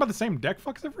 Are we talking about the same deck,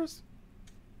 Fuxivers?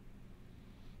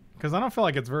 Because I don't feel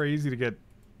like it's very easy to get.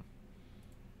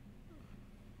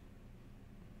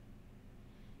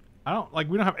 I don't like.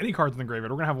 We don't have any cards in the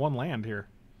graveyard. We're gonna have 1 land here.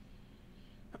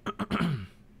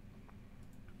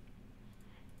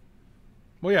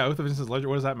 Well, yeah, Oath of Nissa's Ledger.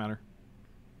 What does that matter?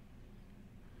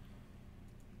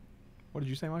 What did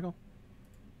you say, Michael?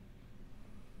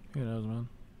 Who knows, man?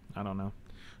 I don't know.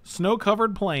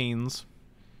 Snow-covered plains.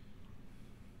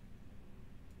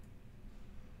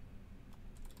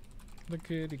 The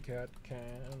kitty cat can.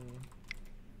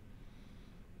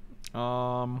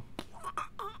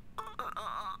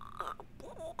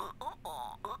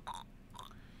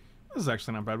 This is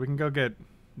actually not bad. We can go get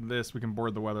this. We can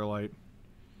board the Weatherlight.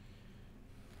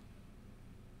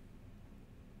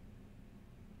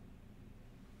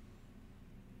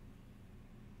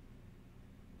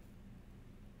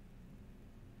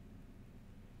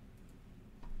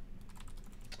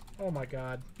 Oh my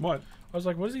god. What? I was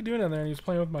like, what is he doing down there? And he was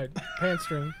playing with my pants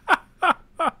string.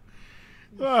 Oh,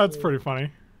 that's pretty funny.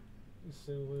 You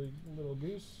silly little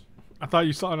goose. I thought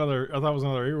you saw another. I thought it was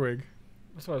another earwig.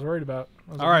 That's what I was worried about.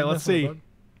 I was All like, right, "You let's messing with see." the bug?"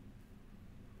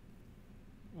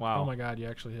 Wow. Oh my god, you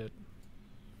actually hit.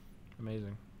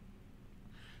 Amazing.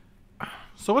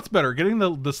 So what's better, getting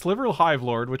the Sliver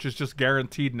Hivelord, which is just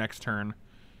guaranteed next turn,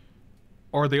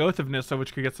 or the Oath of Nissa,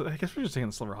 which could get. I guess we're just taking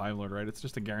the Sliver Hivelord, right? It's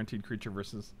just a guaranteed creature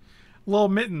versus Little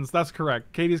Mittens. That's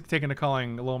correct. Katie's taking to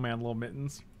calling Little Man Little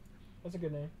Mittens, That's a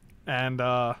good name. and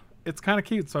it's kind of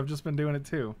cute. So I've just been doing it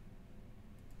too.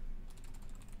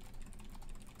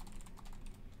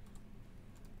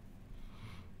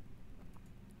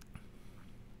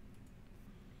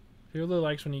 He really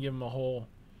likes when you give him a hole.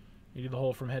 You do the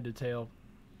hole from head to tail.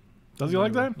 Does he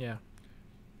like that? Yeah.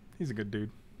 He's a good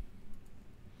dude.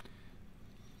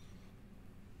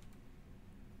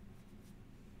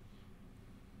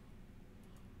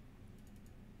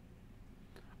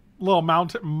 Little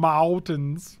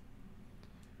mountains.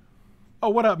 Oh,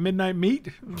 what up, Midnight Meat?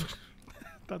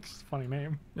 That's a funny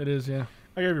name. It is, yeah.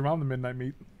 I gave your mom the Midnight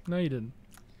Meat. No, you didn't.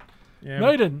 Yeah,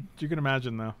 No, you didn't. you can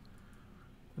imagine though.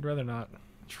 I'd rather not.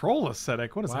 Troll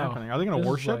Ascetic. What is Wow. happening? Are they going to This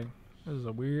is worship? like- this is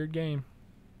a weird game.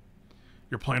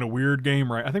 You're playing a weird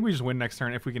game, right? I think we just win next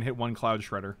turn if we can hit 1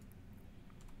 Cloudshredder.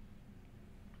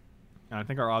 And I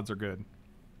think our odds are good.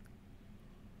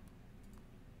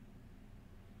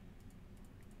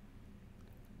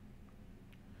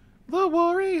 The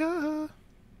warrior.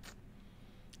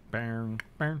 Bang,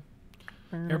 bang,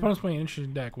 bang. Your opponent's playing an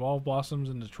interesting deck. Wall of Blossoms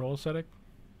and the Troll Ascetic.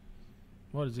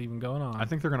 What is even going on? I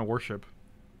think they're going to worship.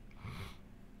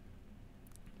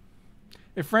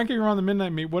 If Frankie were on the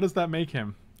Midnight Meat, what does that make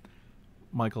him?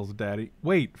 Michael's daddy.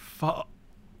 Wait, fuck.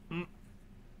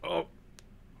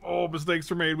 Oh, mistakes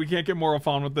were made. We can't get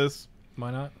Morophon with this.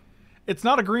 Why not? It's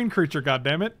not a green creature,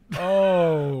 goddammit.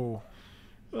 Oh.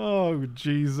 Oh,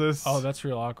 Jesus. Oh, that's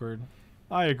real awkward.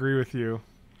 I agree with you.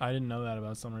 I didn't know that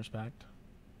about Summer's Pact.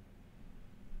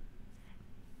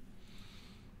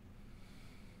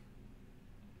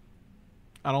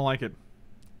 I don't like it.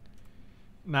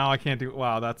 Now I can't do...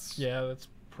 Wow, that's... Yeah, that's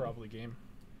probably game.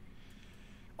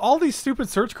 All these stupid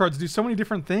search cards do so many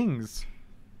different things.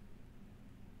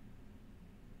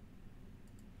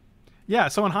 Yeah,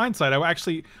 so in hindsight,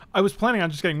 I was planning on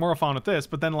just getting Morophon with this,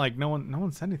 but then like no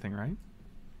one said anything, right?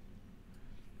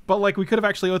 But like we could have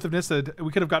actually Oath of Nissa.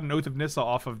 We could have gotten Oath of Nissa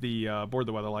off of the Board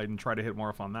the Weatherlight and try to hit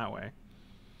Morophon that way.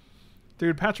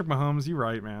 Dude, Patrick Mahomes, you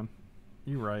right, man.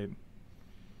 You right.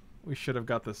 We should have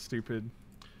got this stupid.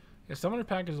 Yeah, Summoner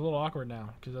Pact is a little awkward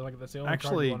now because like that's the only card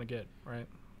Actually- you want to get, right?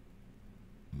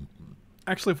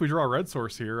 Actually, if we draw a red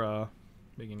source here,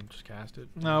 We can just cast it.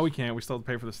 no, we can't. We still have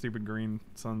to pay for the stupid green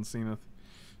Sun Zenith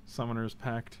Summoner's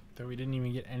Pact. That we didn't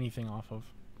even get anything off of.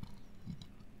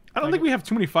 I don't think we have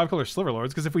too many 5-color Sliver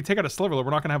Lords, because if we take out a Sliver Lord,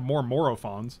 we're not going to have more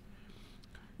Morophons.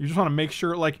 You just want to make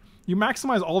sure, like, you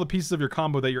maximize all the pieces of your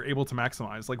combo that you're able to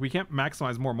maximize. Like, we can't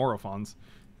maximize more Morophons,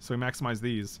 so we maximize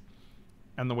these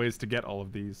and the ways to get all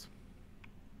of these.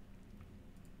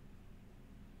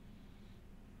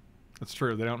 That's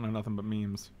true. They don't know nothing but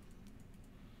memes.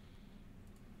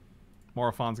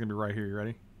 Morophon's going to be right here. You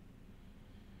ready?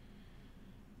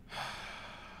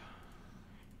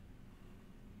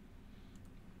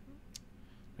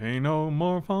 Ain't no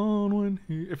Morophon when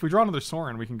he... If we draw another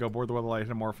Sorin, we can go Board the Weatherlight,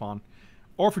 hit a Morophon.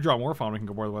 Or if we draw a Morophon, we can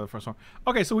go Board the Weatherlight for a Sorin.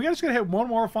 Okay, so we just gotta hit one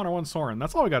Morophon or one Sorin.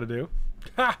 That's all we gotta do.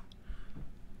 Ha!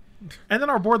 And then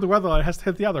our Board the Weatherlight has to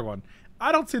hit the other one.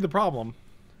 I don't see the problem.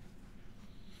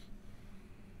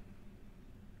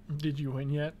 Did you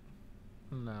win yet?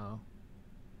 No.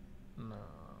 No.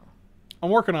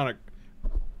 I'm working on it.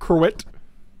 Cruit.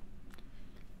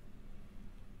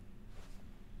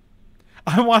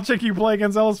 I'm watching you play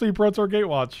against LSP Pro Tour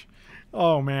Gatewatch.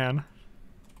 Oh, man.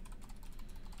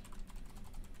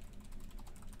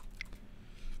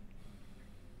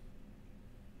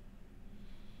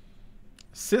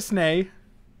 Cisne.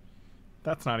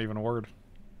 That's not even a word.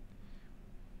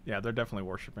 Yeah, they're definitely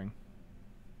worshipping.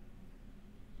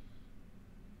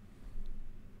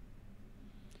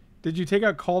 Did you take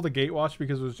out Call to Gatewatch?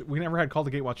 Because we never had Call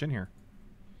to Gatewatch in here.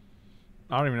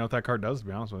 I don't even know what that card does, to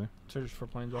be honest with you. Search for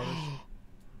Planeswalkers.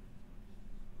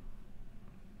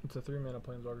 It's a 3-mana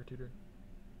Planeswalker tutor.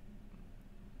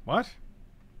 What?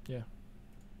 Yeah.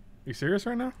 You serious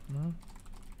right now? Mm-hmm.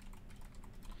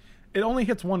 It only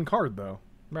hits one card, though.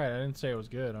 Right, I didn't say it was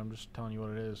good. I'm just telling you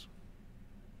what it is.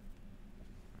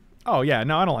 Oh, yeah.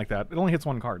 No, I don't like that. It only hits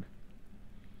one card.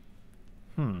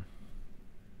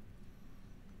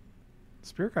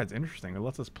 Spirit Guide's interesting. It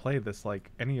lets us play this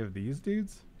like any of these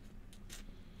dudes.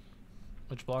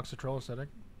 Which blocks the Troll Aesthetic?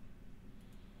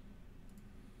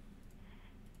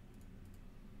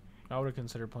 I would have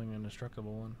considered playing an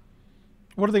indestructible one.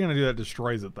 What are they going to do that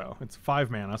destroys it, though? It's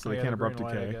 5 mana, so they can't Abrupt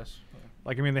White, Decay. I guess. Yeah.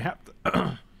 Like, I mean, they have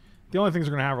to... The only things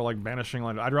they're going to have are, like, Banishing.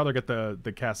 Like, I'd rather get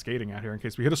the Cascading out here in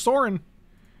case we hit a Sorin.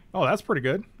 Oh, that's pretty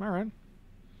good. All right.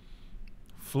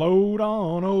 Float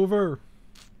on over.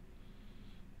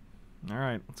 All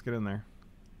right, let's get in there.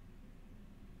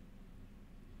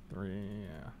 3,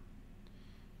 yeah.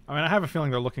 I mean, I have a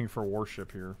feeling they're looking for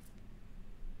worship here.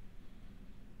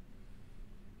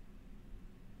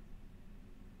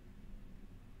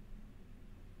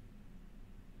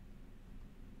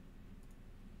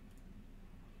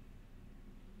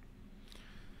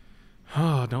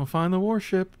 Oh, don't find the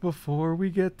worship before we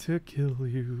get to kill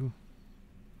you.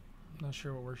 Not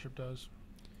sure what worship does.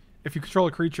 If you control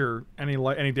a creature,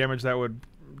 any damage that would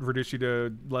reduce you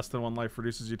to less than 1 life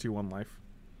reduces you to 1 life.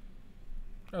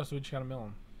 Oh, so we just gotta mill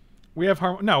him. We have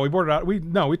no, we boarded out. We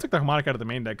took the Harmonic out of the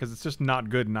main deck because it's just not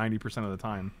good 90% of the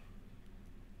time.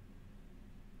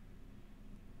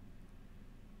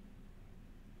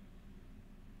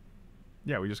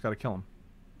 Yeah, we just got to kill him.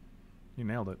 You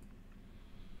nailed it.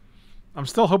 I'm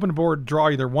still hoping to draw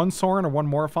either one Sorin or one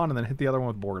Morophon and then hit the other one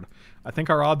with board. I think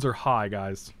our odds are high,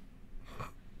 guys.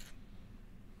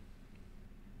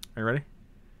 Are you ready?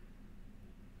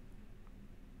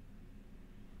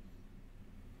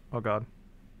 Oh, God.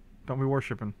 Don't be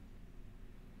worshipping.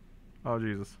 Oh,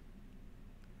 Jesus.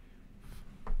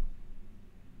 I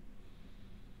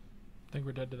think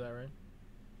we're dead to that, right?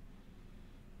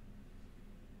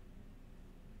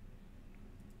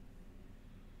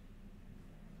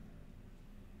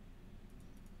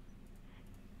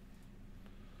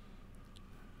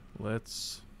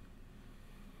 Let's...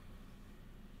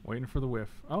 Waiting for the whiff.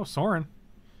 Oh, Sorin.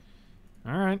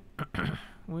 All right.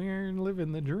 We're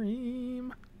living the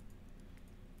dream.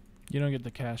 You don't get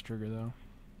the cast trigger, though.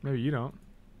 Maybe you don't.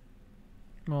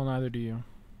 Well, neither do you.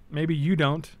 Maybe you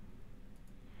don't.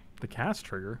 The cast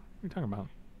trigger? What are you talking about?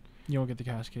 You don't get the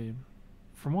cascade.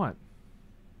 From what?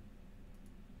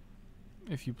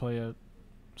 If you play a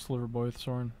Sliver Boy with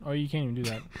Sorin. Oh, you can't even do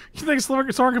that. You think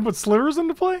Sorin can put Slivers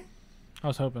into play? I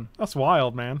was hoping. That's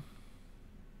wild, man.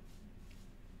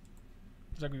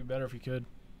 It's not gonna be better if you could.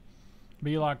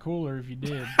 Be a lot cooler if you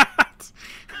did.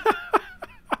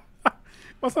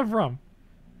 What's that from?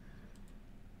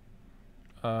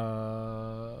 I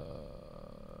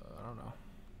don't know.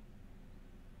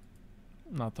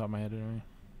 Not off the top of my head, anyway.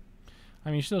 I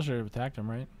mean, you still should have attacked him,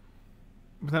 right?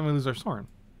 But then we lose our Sorin.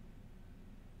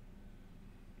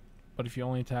 But if you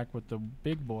only attack with the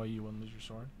big boy, you wouldn't lose your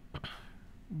Sorin.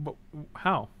 But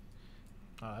how?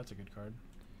 Oh, that's a good card.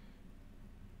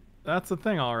 That's the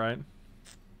thing, all right.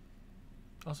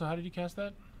 Also, how did you cast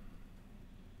that?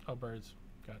 Oh, birds.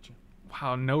 Gotcha.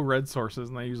 Wow, no red sources,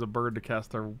 and they use a bird to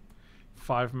cast their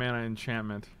 5 mana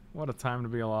enchantment. What a time to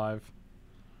be alive.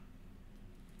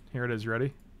 Here it is. You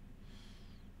ready?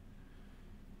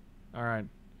 All right.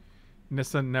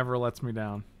 Nissa never lets me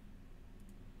down.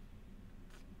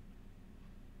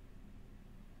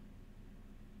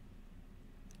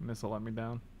 Nissa let me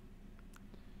down.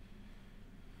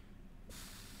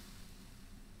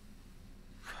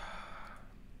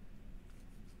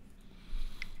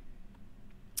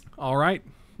 All right.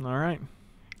 All right.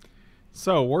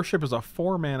 So, Worship is a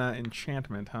 4 mana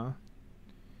enchantment, huh?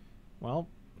 Well,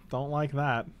 don't like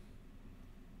that.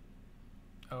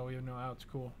 Oh, we have no outs.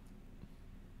 Cool.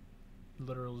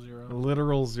 Literal 0.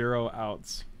 Literal 0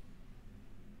 outs.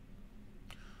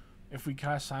 If we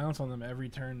cast Silence on them every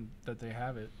turn that they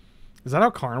have it. Is that how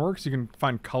Karn works? You can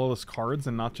find colorless cards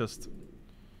and not just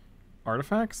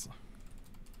artifacts?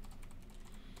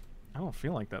 I don't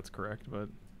feel like that's correct, but...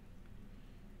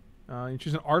 you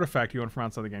choose an artifact you want from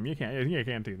outside the game. You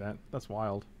can't do that. That's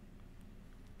wild.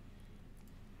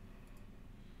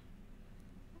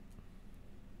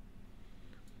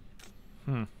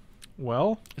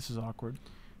 Well, this is awkward.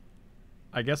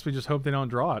 I guess we just hope they don't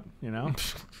draw it, you know?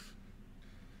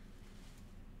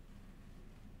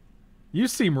 You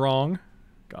seem wrong.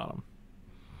 Got him.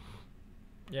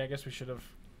 Yeah, I guess we should have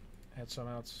had some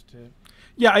outs to...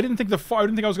 Yeah, I didn't think I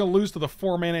was going to lose to the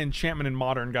 4 mana enchantment in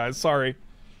Modern, guys. Sorry.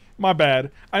 My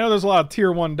bad. I know there's a lot of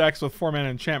tier 1 decks with 4 mana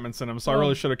enchantments in them, so I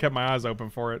really should have kept my eyes open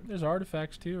for it. There's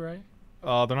artifacts too, right?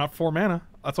 They're not 4 mana.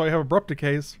 That's why you have Abrupt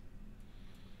Decays.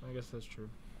 I guess that's true.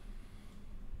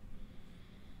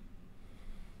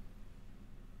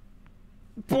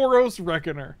 Boros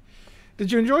Reckoner.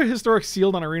 Did you enjoy Historic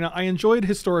Sealed on Arena? I enjoyed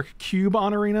Historic Cube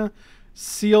on Arena.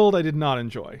 Sealed I did not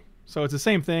enjoy. So it's the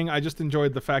same thing. I just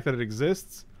enjoyed the fact that it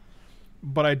exists.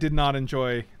 But I did not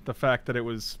enjoy the fact that it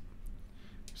was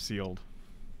sealed.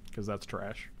 Because that's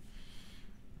trash.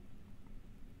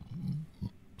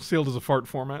 Sealed is a fart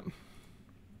format.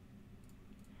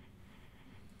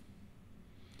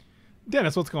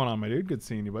 Dennis, what's going on, my dude? Good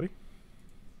seeing you, buddy.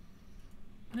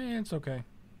 It's okay.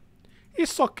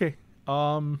 It's okay.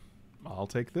 I'll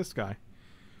take this guy.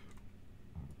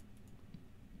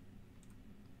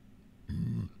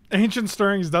 Ancient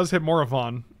Stirrings does hit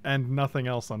Morophon, and nothing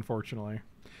else, unfortunately.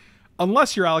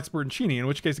 Unless you're Alex Bertoncini, in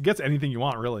which case it gets anything you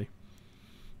want, really.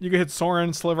 You can hit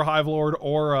Sorin, Sliver Hivelord,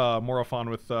 or Morophon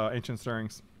with Ancient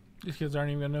Stirrings. These kids aren't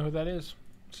even going to know who that is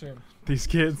soon. These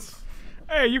kids.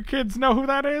 Hey, you kids know who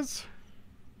that is?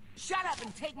 Shut up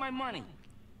and take my money.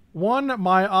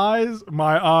 My eyes,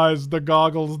 the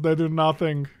goggles, they do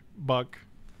nothing. Buck.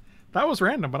 That was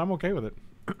random, but I'm okay with it.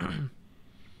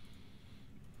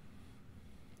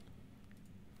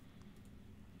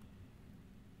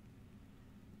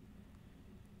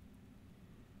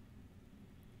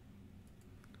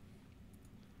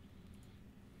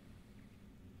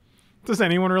 Does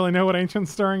anyone really know what Ancient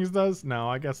Stirrings does? No,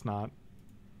 I guess not.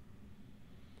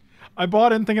 I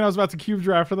bought in thinking I was about to cube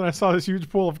draft, and then I saw this huge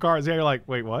pool of cards. Yeah, you're like,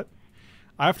 wait, what?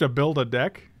 I have to build a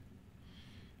deck?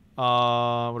 What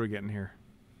are we getting here?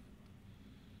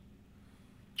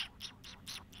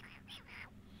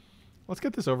 Let's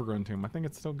get this Overgrown Tomb. I think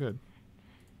it's still good.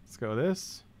 Let's go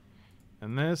this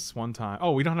and this one time.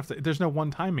 Oh, we don't have to. There's no one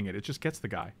timing it. It just gets the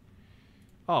guy.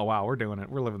 Oh, wow. We're doing it.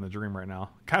 We're living the dream right now.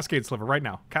 Cascade Sliver right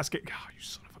now. Cascade. Oh, you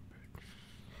son of a bitch.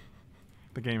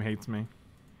 The game hates me.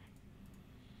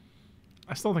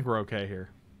 I still think we're okay here.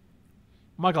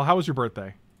 Michael, how was your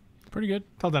birthday? Pretty good.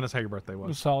 Tell Dennis how your birthday was. It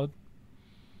was solid.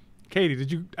 Katie, did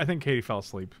you... I think Katie fell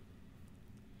asleep.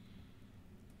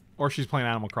 Or she's playing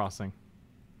Animal Crossing.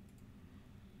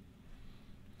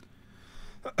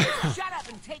 Shut up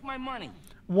and take my money.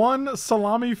 One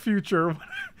salami future.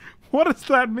 What does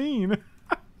that mean?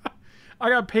 I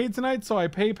got paid tonight, so I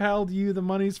PayPal'd you the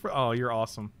monies for... Oh, you're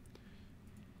awesome.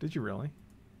 Did you really?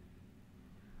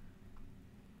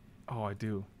 Oh, I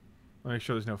do. Let me make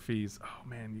sure there's no fees. Oh,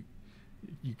 man,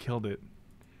 you killed it.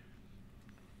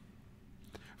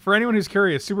 For anyone who's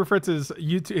curious, Super Fritz's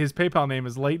his PayPal name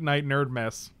is Late Night Nerd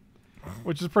Mess,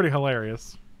 which is pretty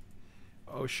hilarious.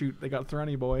 Oh, shoot. They got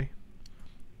Thrunny boy.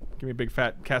 Give me a big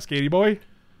fat Cascadey boy.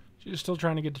 She's still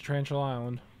trying to get to Tarantula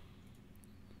Island.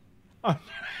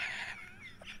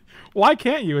 Why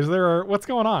can't you? Is there what's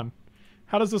going on?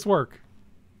 How does this work?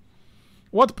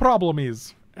 What problem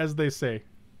is, as they say?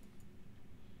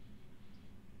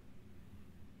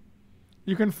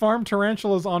 You can farm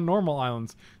tarantulas on normal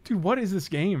islands. Dude, what is this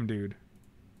game, dude?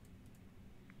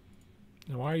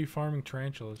 And why are you farming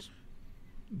tarantulas?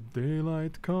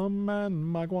 Daylight come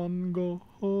and Magwan go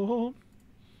home.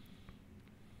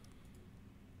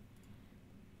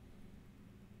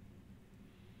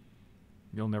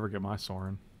 You'll never get my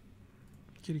Sorin.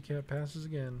 Kitty cat passes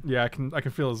again. Yeah, I can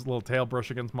feel his little tail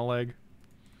brush against my leg.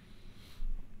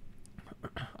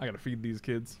 I gotta feed these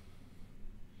kids.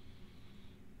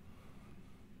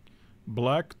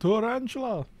 Black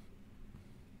Tarantula.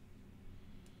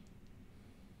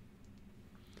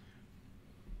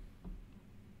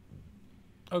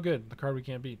 Oh, good. The card we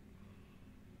can't beat.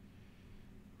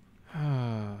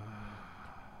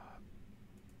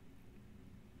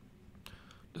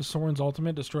 Does Sorin's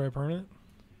ultimate destroy a permanent?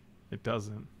 It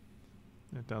doesn't.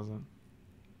 It doesn't.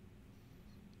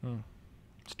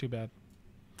 It's too bad.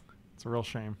 It's a real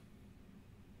shame.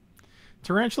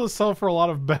 Tarantulas sell for a lot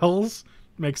of bells.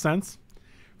 Makes sense.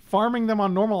 Farming them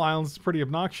on normal islands is pretty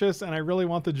obnoxious, and I really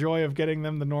want the joy of getting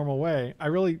them the normal way. I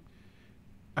really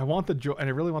want the joy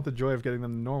of getting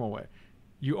them the normal way.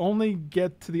 You only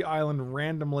get to the island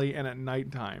randomly and at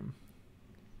nighttime.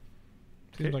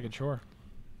 Seems like a chore.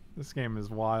 This game is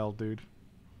wild, dude.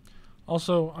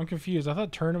 Also, I'm confused. I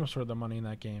thought turnips were the money in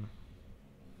that game.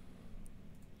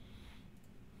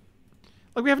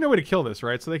 Like, we have no way to kill this,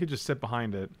 right? So they could just sit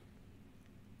behind it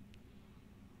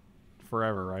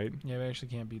forever, right? Yeah, we actually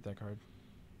can't beat that card.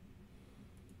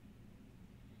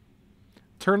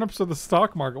 Turnips of the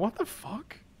stock market. What the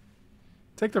fuck?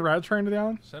 Take the rat train to the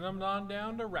island? Send them on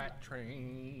down to Rat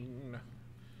Train.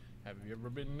 Have you ever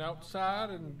been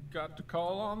outside and got to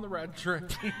call on the Rat Train?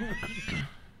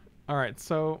 All right,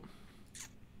 so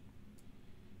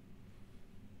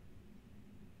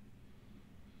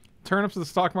turnips of the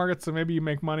stock market, so maybe you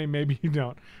make money, maybe you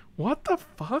don't. What the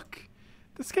fuck?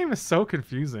 This game is so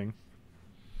confusing.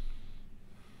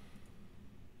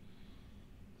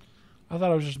 I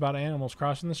thought it was just about animals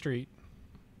crossing the street.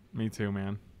 Me too,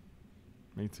 man.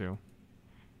 Me too.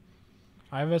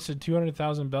 I invested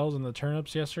 200,000 bells in the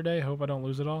turnips yesterday. Hope I don't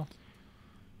lose it all.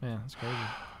 Man, that's crazy.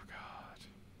 Oh,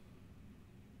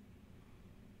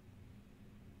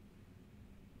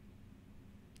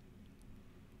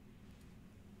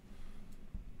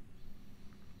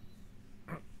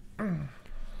 God.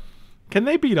 Can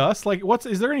they beat us? Like,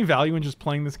 is there any value in just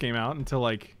playing this game out until,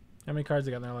 like... How many cards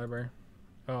they got in their library?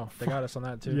 Oh, they got us on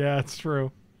that too. Yeah, it's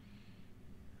true.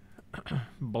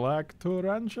 Black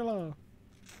Tarantula.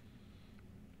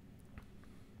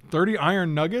 30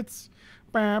 iron nuggets?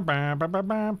 Bam, bam, bam, bam,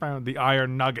 bam, bam. The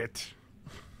Iron Nugget.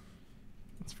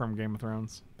 It's from Game of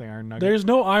Thrones. The Iron Nugget. There's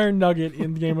no iron nugget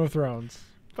in Game of Thrones.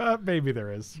 But maybe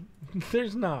there is.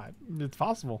 There's not. It's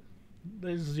possible.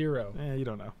 There's zero. Yeah, you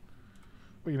don't know.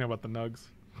 What do you know about the nugs?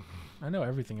 I know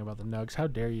everything about the nugs. How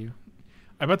dare you?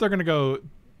 I bet they're going to go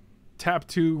tap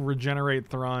 2, regenerate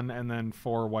Thrun, and then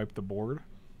 4, wipe the board.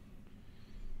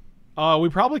 We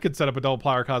probably could set up a double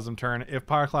Pyroclasm turn if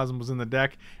Pyroclasm was in the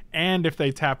deck and if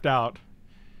they tapped out.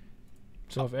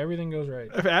 So if everything goes right.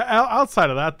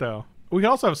 Outside of that, though, we could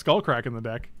also have Skullcrack in the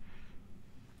deck.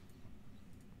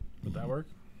 Would that work?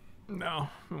 No,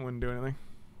 it wouldn't do anything.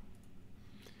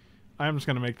 I'm just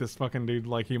going to make this fucking dude,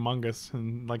 like, humongous,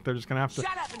 and, like, they're just going to have to...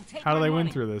 Shut up and take How do my they money.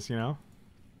 win through this, you know?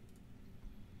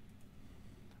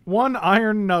 1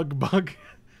 Iron Nug Bug.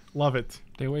 Love it.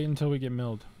 They wait until we get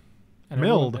milled. And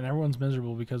Milled? and everyone's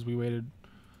miserable because we waited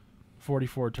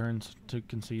 44 turns to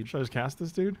concede. Should I just cast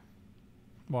this dude?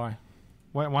 Why?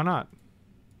 Why not?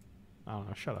 I don't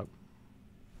know. Shut up.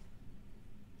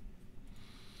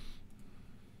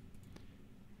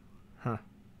 Huh.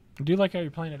 I do like how you're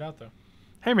playing it out, though.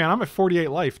 Hey, man, I'm at 48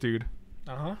 life, dude.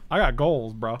 Uh-huh. I got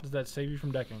goals, bro. Does that save you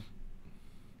from decking?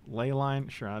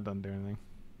 Leyline? Sure, that doesn't do anything.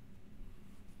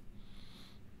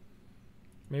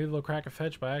 Maybe they'll crack a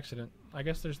fetch by accident. I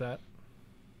guess there's that.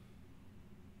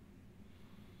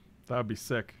 That would be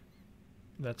sick.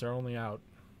 That's our only out.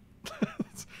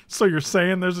 So you're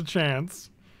saying there's a chance.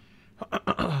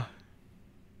 Guys,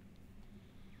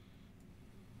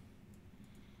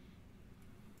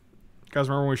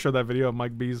 remember when we showed that video of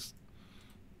Mike B's...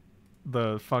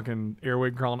 the fucking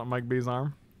earwig crawling up Mike B's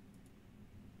arm?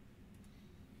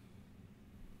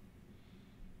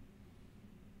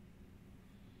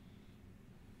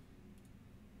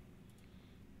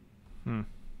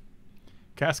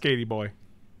 Cascadey boy.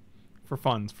 For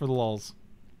funs, for the lulz.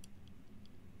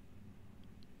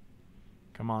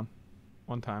 Come on.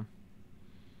 One time.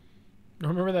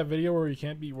 Remember that video where you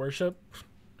can't beat worship?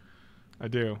 I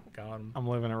do. Got him. I'm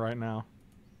living it right now.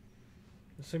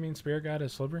 The Simian Spirit God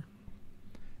is Sliver?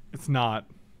 It's not.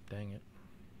 Dang it.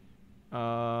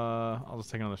 I'll just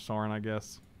take another Sorin, I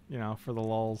guess. You know, for the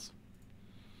lulz.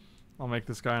 I'll make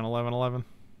this guy an 11/11.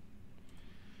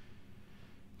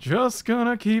 Just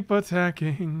gonna keep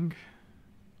attacking.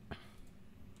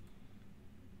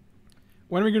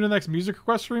 When are we going to the next music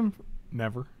request stream?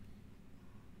 Never.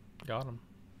 Got him.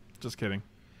 Just kidding.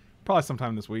 Probably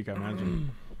sometime this week, I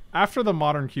imagine. After the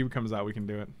Modern Cube comes out, we can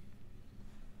do it.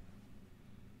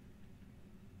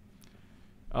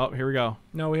 Oh, here we go.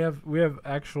 No, we have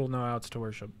actual no outs to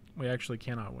worship. We actually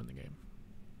cannot win the game.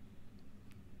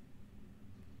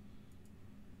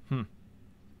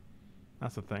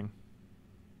 That's the thing.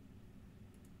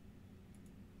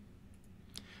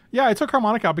 Yeah, I took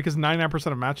Harmonic out because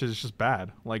 99% of matches is just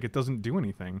bad. Like, it doesn't do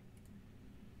anything.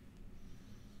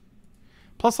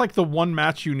 Plus, like, the one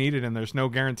match you needed, and there's no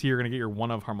guarantee you're going to get your one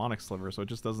of Harmonic Sliver, so it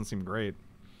just doesn't seem great.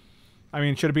 I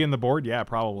mean, should it be in the board? Yeah,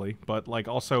 probably. But, like,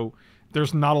 also,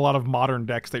 there's not a lot of modern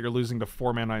decks that you're losing to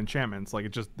 4-mana enchantments. Like,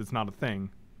 it's not a thing.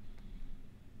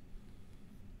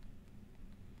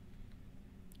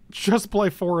 Just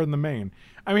play 4 in the main.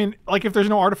 I mean, like, if there's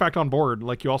no artifact on board,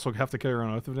 like, you also have to kill your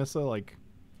own Oath of Nissa, like...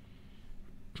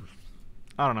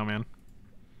 I don't know, man.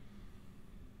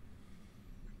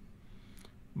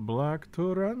 Black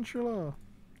Tarantula.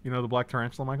 You know the Black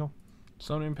Tarantula, Michael?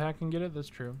 Summoning Pact can get it? That's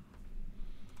true.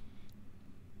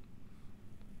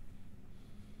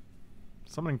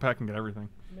 Summoning Pact can get everything.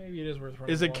 Maybe it is worth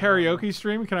running. Is it karaoke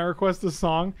stream? Can I request a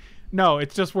song? No,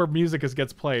 it's just where music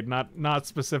gets played, not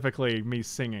specifically me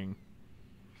singing.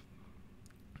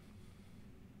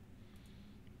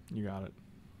 You got it.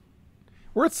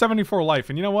 We're at 74 life,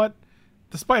 and you know what?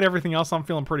 Despite everything else, I'm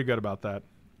feeling pretty good about that.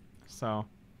 So...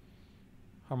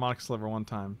 Harmonic Sliver one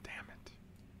time. Damn it.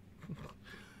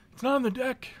 It's not on the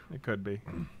deck. It could be.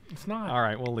 It's not. All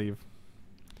right, we'll leave.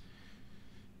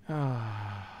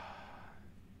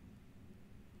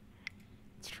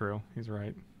 It's true. He's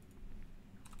right.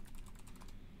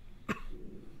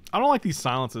 I don't like these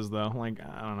silences, though. Like,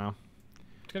 I don't know.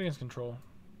 It's good against control.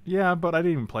 Yeah, but I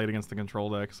didn't even play it against the control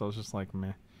deck, so it's just like,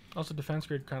 meh. Also, defense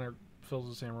grid kind of fills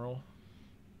the same role.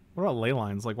 What about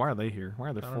Leylines? Like, why are they here? Why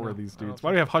are there 4 of these I don't dudes?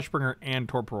 Why do we have Hushbringer and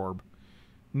Torpor Orb?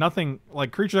 Nothing,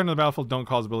 like, creatures under the battlefield don't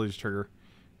cause abilities to trigger.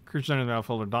 Creatures under the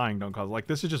battlefield are dying don't cause. Like,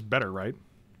 this is just better, right?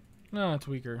 No, it's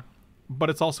weaker. But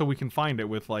it's also, we can find it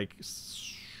with, like,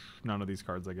 none of these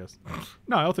cards, I guess.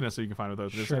 No, Oath of Nissa you can find with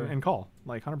Oath of Nissa Sure. and call.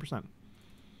 Like, 100%.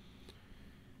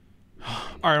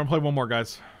 Alright, I'm gonna play one more,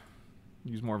 guys.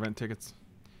 Use more event tickets.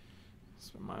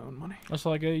 Spend my own money. Also,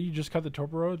 like, you just cut the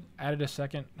Torpor Road, added a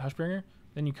second Hushbringer,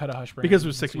 then you cut a Hushbringer. Because it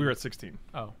was we were at 16.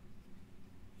 Oh.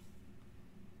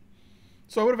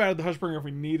 So I would have added the Hushbringer if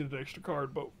we needed an extra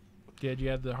card, but... Did you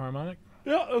add the Harmonic?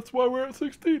 Yeah, that's why we're at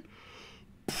 16.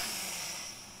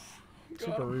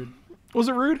 Super rude. Was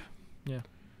it rude? Yeah.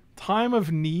 Time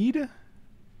of Need?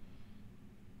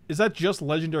 Is that just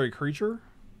legendary creature?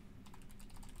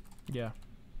 Yeah.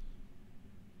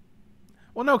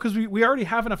 Well, no, because we already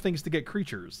have enough things to get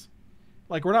creatures.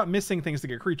 Like, we're not missing things to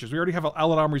get creatures. We already have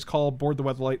Eladamri's Call, Board the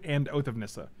Weatherlight, and Oath of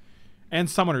Nissa. And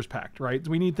Summoner's Pact, right?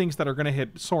 We need things that are going to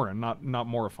hit Sorin, not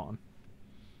Morophon.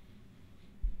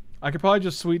 I could probably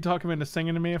just sweet talk him into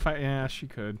singing to me if I... Yeah, she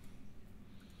could.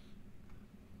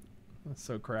 That's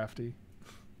so crafty.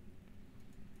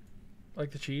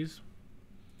 Like the cheese?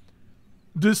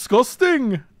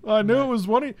 Disgusting! I knew it was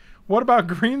one. What about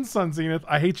Green Sun Zenith?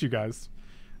 I hate you guys.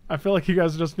 I feel like you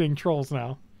guys are just being trolls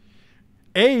now.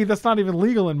 That's not even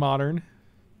legal in Modern.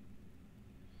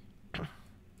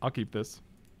 I'll keep this.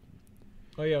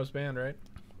 Oh, yeah, it was banned, right?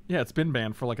 Yeah, it's been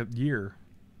banned for like a year.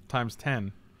 Times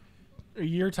 10. A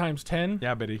year times 10?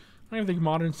 Yeah, Biddy. I don't even think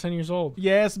Modern's 10 years old.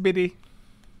 Yes, Biddy.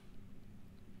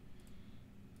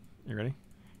 You ready?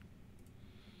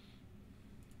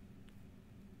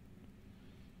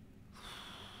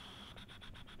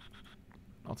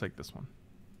 I'll take this one.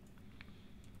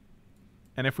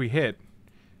 And if we hit,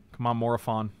 come on,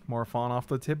 Morophon. Morophon off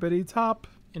the tippity top.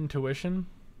 Intuition?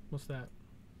 What's that?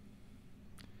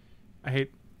 I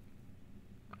hate...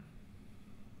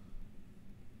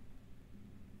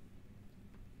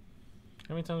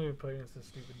 How many times have we played against this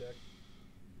stupid deck?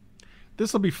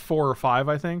 This will be 4 or 5,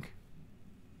 I think.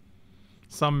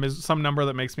 Some number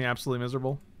that makes me absolutely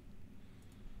miserable.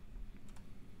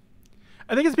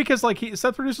 I think it's because like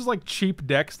Seth produces like cheap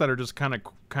decks that are just kind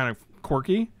of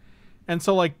quirky, and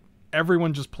so like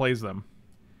everyone just plays them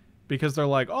because they're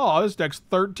like, oh, this deck's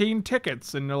 13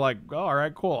 tickets, and they're like, oh, all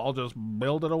right, cool, I'll just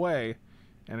build it away,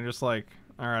 and they're just like,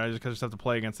 all right, I just have to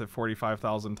play against it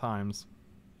 45,000 times.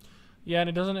 Yeah, and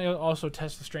it doesn't also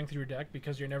test the strength of your deck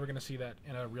because you're never going to see that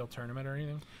in a real tournament or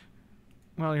anything.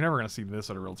 Well, you're never going to see this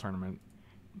at a real tournament.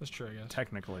 That's true, I guess.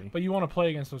 Technically. But you want to play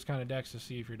against those kind of decks to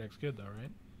see if your deck's good, though, right?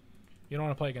 You don't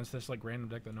want to play against this like random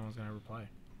deck that no one's going to ever play.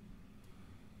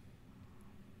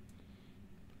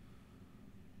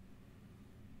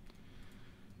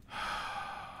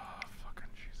 Fucking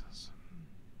Jesus.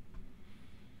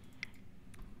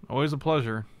 Always a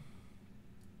pleasure.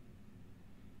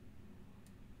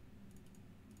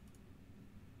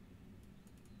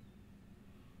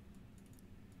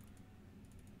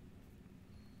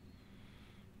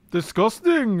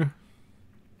 Disgusting.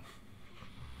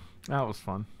 That was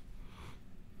fun.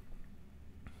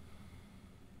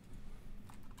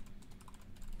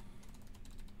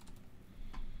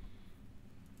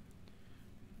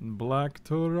 Black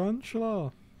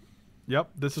Tarantula. Yep,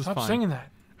 this is Stop fine. singing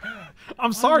that.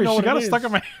 I'm sorry, know she what got it it stuck is.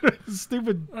 in my head.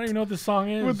 Stupid. I don't even know what this song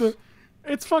is. With the,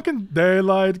 it's fucking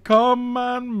daylight come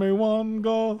and me one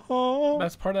go home.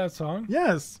 That's part of that song?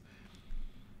 Yes.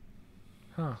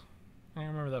 Huh. I don't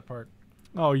remember that part.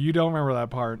 Oh, you don't remember that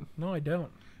part? No, I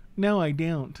don't. No, I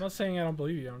don't. I'm not saying I don't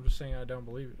believe you. I'm just saying I don't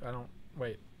believe you. I don't.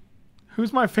 Wait.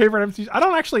 Who's my favorite MTG? I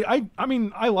don't actually. I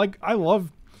mean, I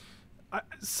love.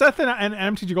 Seth and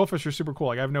MTG Goldfish are super cool.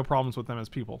 Like, I have no problems with them as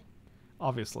people,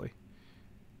 obviously.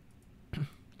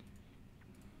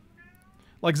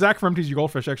 Like, Zach from MTG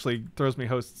Goldfish actually throws me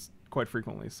hosts quite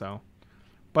frequently. So,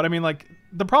 but I mean, like,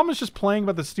 the problem is just playing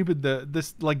about the stupid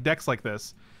this like decks like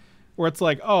this, where it's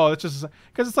like, oh, it's just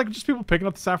because it's like just people picking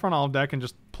up the Saffron Olive deck and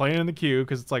just playing in the queue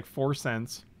because it's like 4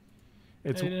 cents.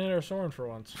 They didn't hit our Sorin for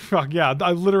once. Fuck yeah,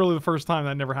 I literally the first time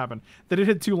that never happened. They did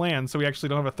hit 2 lands, so we actually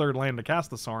don't have a 3rd land to cast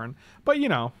the Sorin. But you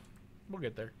know, We'll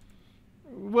get there.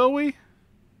 will we?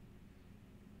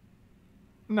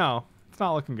 No, it's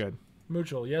not looking good.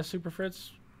 Mutual. Yes, Super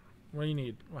Fritz. What do you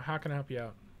need? Well, how can I help you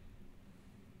out?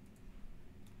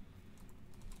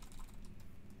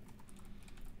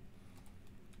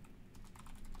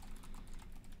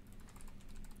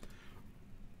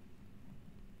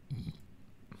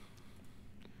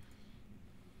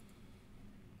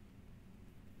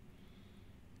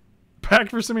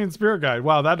 Pact for Simian Spirit Guide.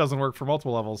 Wow, that doesn't work for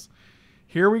multiple levels.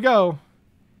 Here we go.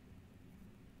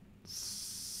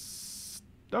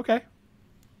 Okay.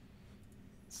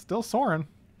 Still Sorin.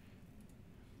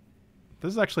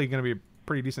 This is actually going to be a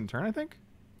pretty decent turn, I think.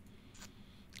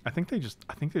 I think they just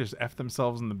F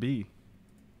themselves in the B.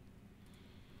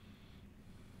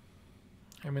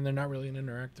 I mean, they're not really an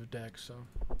interactive deck, so.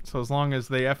 So as long as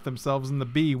they F themselves in the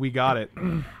B, we got it.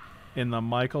 In the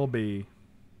Michael B.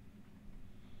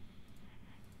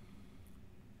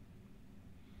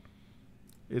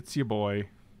 It's your boy.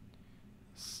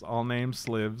 All named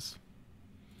Slivs.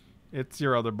 It's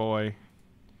your other boy.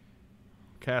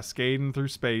 Cascading through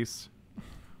space.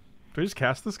 Do we just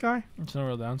cast this guy? It's no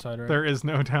real downside, right? There is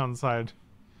no downside.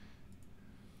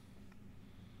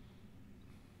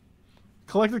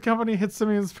 Collected company hits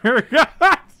Simian Spirit.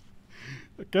 I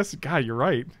guess, God, you're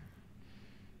right.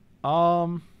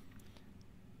 What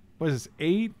is this?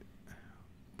 8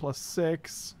 plus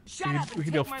 6. We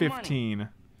can deal 15.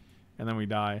 And then we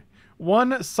die.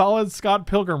 1 solid Scott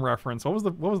Pilgrim reference. What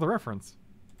was the reference?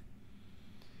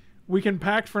 We can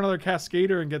pact for another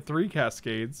Cascader and get 3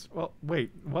 Cascades. Well,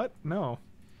 wait, what? No.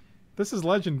 This is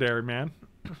legendary, man.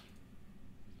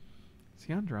 Is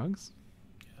he on drugs?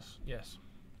 Yes. Yes.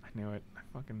 I knew it. I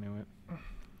fucking knew it.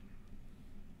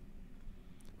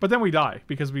 But then we die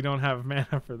because we don't have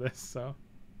mana for this, so.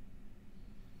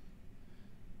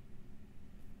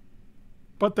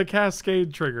 But the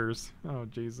Cascade triggers. Oh,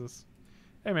 Jesus.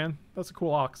 Hey, man, that's a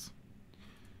cool ox.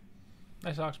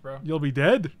 Nice ox, bro. You'll be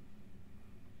dead.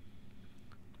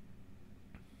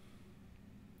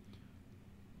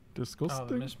 Disgusting. Oh,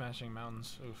 the mismatching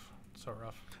mountains. Oof. So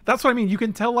rough. That's what I mean. You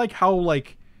can tell,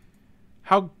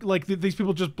 how these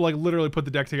people just, literally put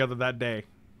the deck together that day.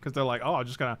 Because they're like, oh,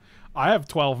 I have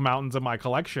 12 mountains in my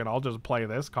collection. I'll just play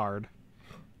this card.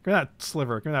 Give me that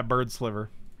sliver. Give me that bird sliver.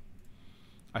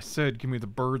 I said, give me the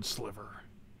bird sliver.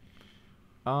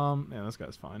 Yeah, this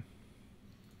guy's fine.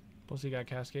 Plus, he got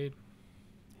Cascade.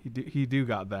 He do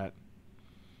got that.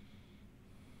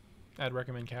 I'd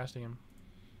recommend casting him.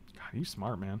 God, you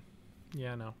smart, man.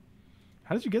 Yeah, I know.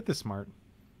 How did you get this smart?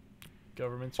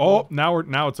 Government school. Oh,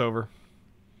 now it's over.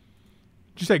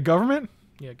 Did you say government?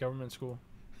 Yeah, government school.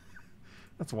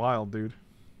 That's wild, dude.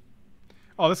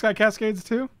 Oh, this guy cascades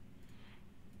too?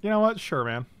 You know what? Sure,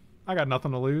 man. I got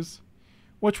nothing to lose.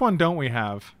 Which one don't we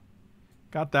have?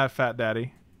 Got that, fat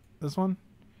daddy. This one?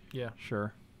 Yeah.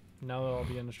 Sure. Now they'll all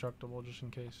be indestructible just in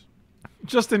case.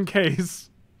 Just in case.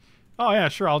 Oh, yeah,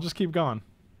 sure. I'll just keep going.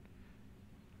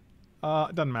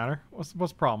 It doesn't matter. What's the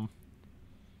problem?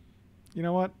 You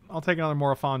know what? I'll take another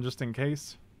Morophon just in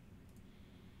case.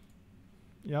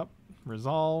 Yep.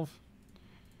 Resolve.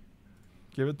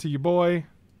 Give it to you, boy.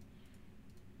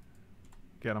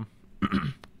 Get him.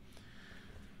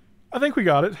 I think we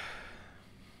got it.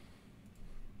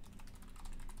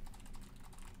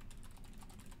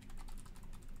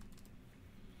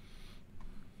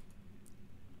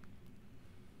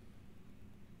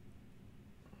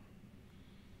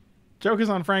 Joke is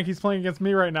on Frank. He's playing against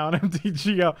me right now on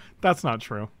MTGO. That's not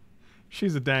true.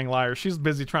 She's a dang liar. She's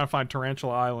busy trying to find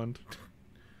Tarantula Island.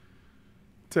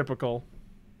 Typical.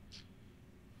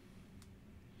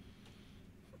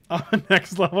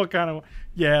 Next level kind of...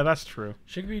 Yeah, that's true.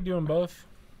 She could be doing both.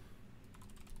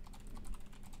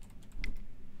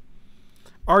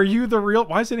 Are you the real...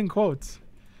 Why is it in quotes?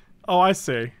 Oh, I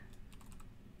see.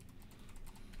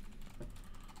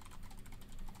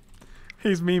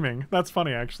 He's memeing. That's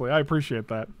funny, actually. I appreciate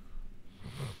that.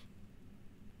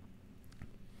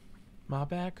 My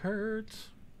back hurts.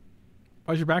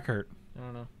 Why's your back hurt? I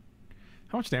don't know.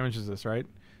 How much damage is this, right?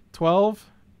 12,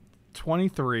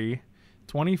 23,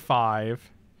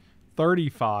 25,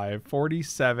 35,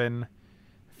 47,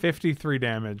 53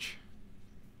 damage.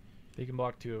 They can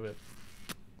block 2 of it.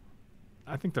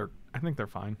 I think they're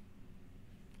fine.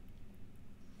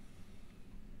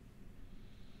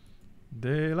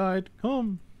 Daylight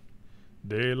come,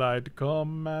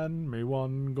 and me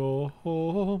one go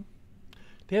home.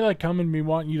 Daylight come and me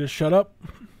want you to shut up.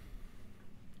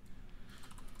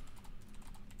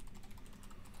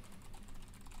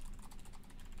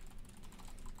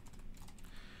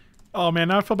 Oh man,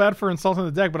 now I feel bad for insulting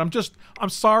the deck, but I'm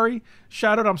sorry.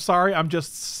 Shadowed, I'm sorry. I'm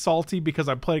just salty because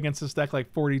I played against this deck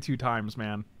like 42 times,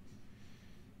 man.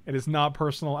 It is not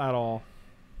personal at all.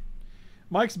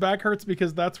 Mike's back hurts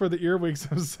because that's where the earwigs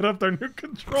have set up their new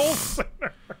control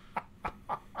center.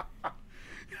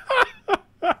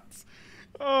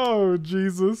 Oh,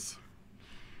 Jesus.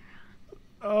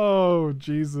 Oh,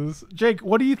 Jesus. Jake,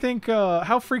 what do you think?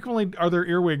 How frequently are there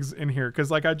earwigs in here?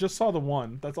 Because, like, I just saw the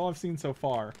one. That's all I've seen so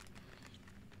far.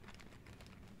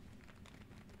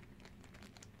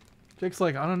 Jake's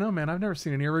like, I don't know, man. I've never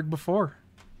seen an earwig before.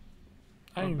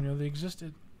 I didn't even know they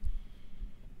existed.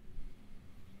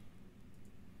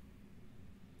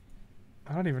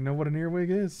 I don't even know what an earwig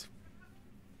is.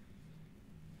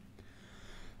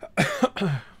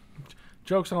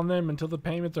 Joke's on them. Until the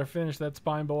payments are finished, that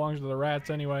spine belongs to the rats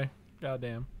anyway.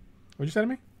 Goddamn. What'd you say to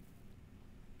me?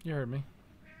 You heard me.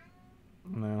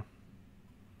 No.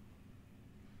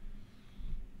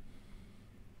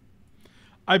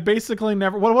 I basically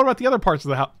never... What about the other parts of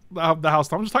the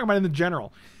house? I'm just talking about in the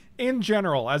general. In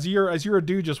general, as you're a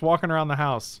dude just walking around the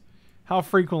house, how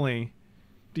frequently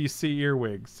do you see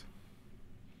earwigs?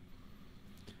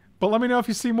 But let me know if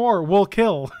you see more. We'll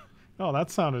kill. Oh, that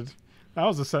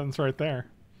was a sentence right there.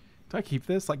 Do I keep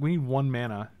this? Like, we need 1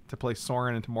 mana to play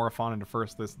Sorin into Morophon into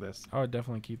first this. I would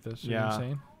definitely keep this. You Yeah. know what I'm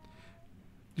saying?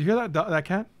 Do you hear that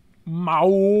cat?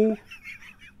 Mow.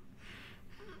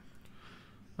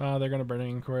 They're going to burn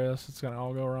Imperious. It's going to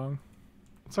all go wrong.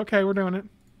 It's okay. We're doing it.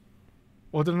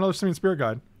 Well, did another Simian Spirit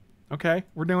Guide. Okay,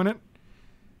 we're doing it.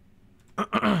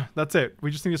 That's it. We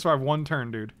just need to survive 1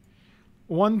 turn, dude.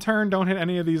 1 turn, don't hit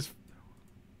any of these.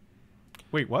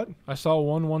 Wait, what? I saw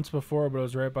one once before, but it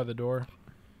was right by the door.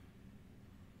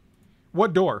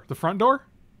 What door? The front door?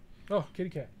 Oh, kitty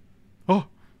cat. Oh.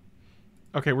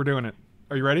 Okay, we're doing it.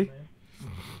 Are you ready?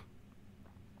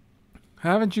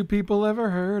 Haven't you people ever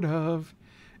heard of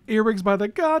earwigs by the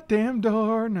goddamn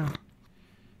door? No.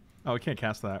 Oh, we can't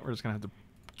cast that. We're just going to have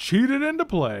to cheat it into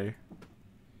play.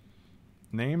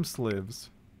 Name Slivs.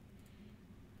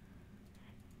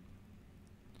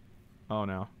 Oh,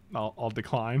 no. I'll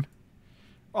decline.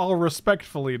 I'll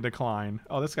respectfully decline.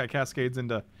 Oh, this guy cascades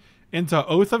into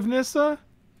Oath of Nissa,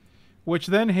 which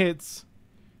then hits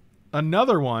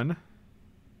another one.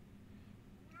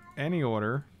 Any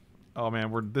order. Oh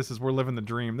man, we're living the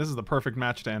dream. This is the perfect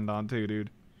match to end on too, dude.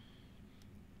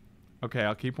 Okay,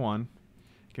 I'll keep 1.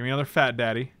 Give me another fat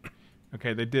daddy.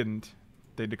 Okay, they didn't.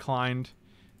 They declined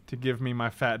to give me my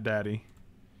fat daddy.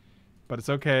 But it's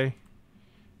okay,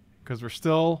 because we're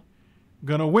still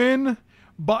gonna win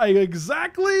by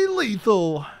exactly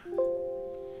lethal.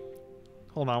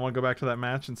 Hold on, I want to go back to that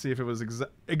match and see if it was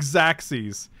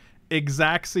Exacxies.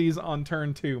 Exacxies on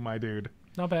turn 2, my dude.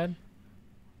 Not bad.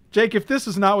 Jake, if this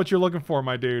is not what you're looking for,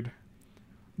 my dude,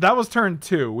 that was turn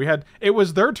 2. It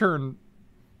was their turn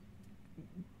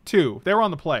 2. They were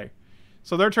on the play.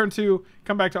 So their turn 2,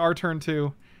 come back to our turn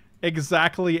 2,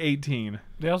 exactly 18.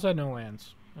 They also had no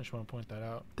lands. I just want to point that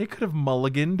out. They could have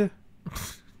mulliganed.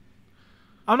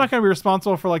 I'm not going to be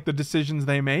responsible for like the decisions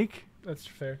they make. That's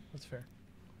fair. That's fair.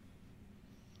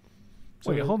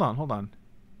 Wait, hold on.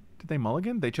 Did they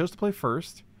mulligan? They chose to play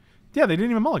first. Yeah, they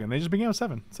didn't even mulligan. They just began with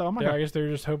 7. So I'm not I guess they were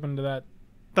just hoping to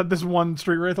that this one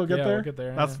Street Wraith will get there. We'll get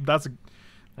there. That's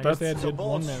I guess they had It's a good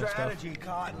bold 1 mana stuff. strategy,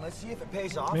 Cotton. Let's see if it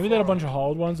pays off. Maybe they had a bunch of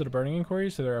hauled ones that are burning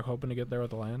inquiries, so they're hoping to get there with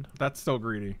the land. That's still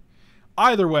greedy.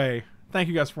 Either way, thank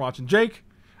you guys for watching. Jake,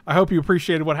 I hope you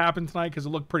appreciated what happened tonight because it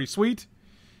looked pretty sweet.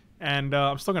 And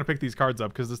I'm still going to pick these cards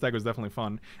up because this deck was definitely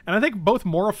fun. And I think both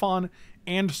Morophon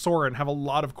and Sorin have a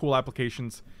lot of cool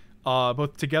applications.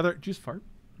 Both together. Did you just fart?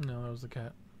 No, that was the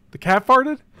cat. The cat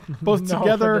farted? Both No,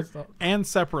 together that's not. and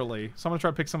separately. So I'm going to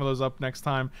try to pick some of those up next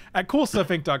time at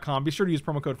CoolStuffInc.com. Be sure to use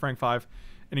promo code Frank5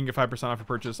 and you can get 5% off your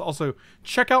purchase. Also,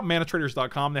 check out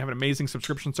ManaTraders.com. They have an amazing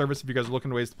subscription service if you guys are looking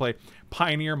for ways to play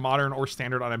Pioneer, Modern, or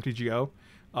Standard on MTGO.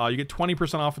 You get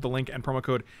 20% off with the link and promo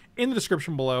code in the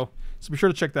description below. So be sure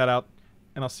to check that out.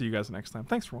 and I'll see you guys next time.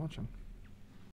 Thanks for watching.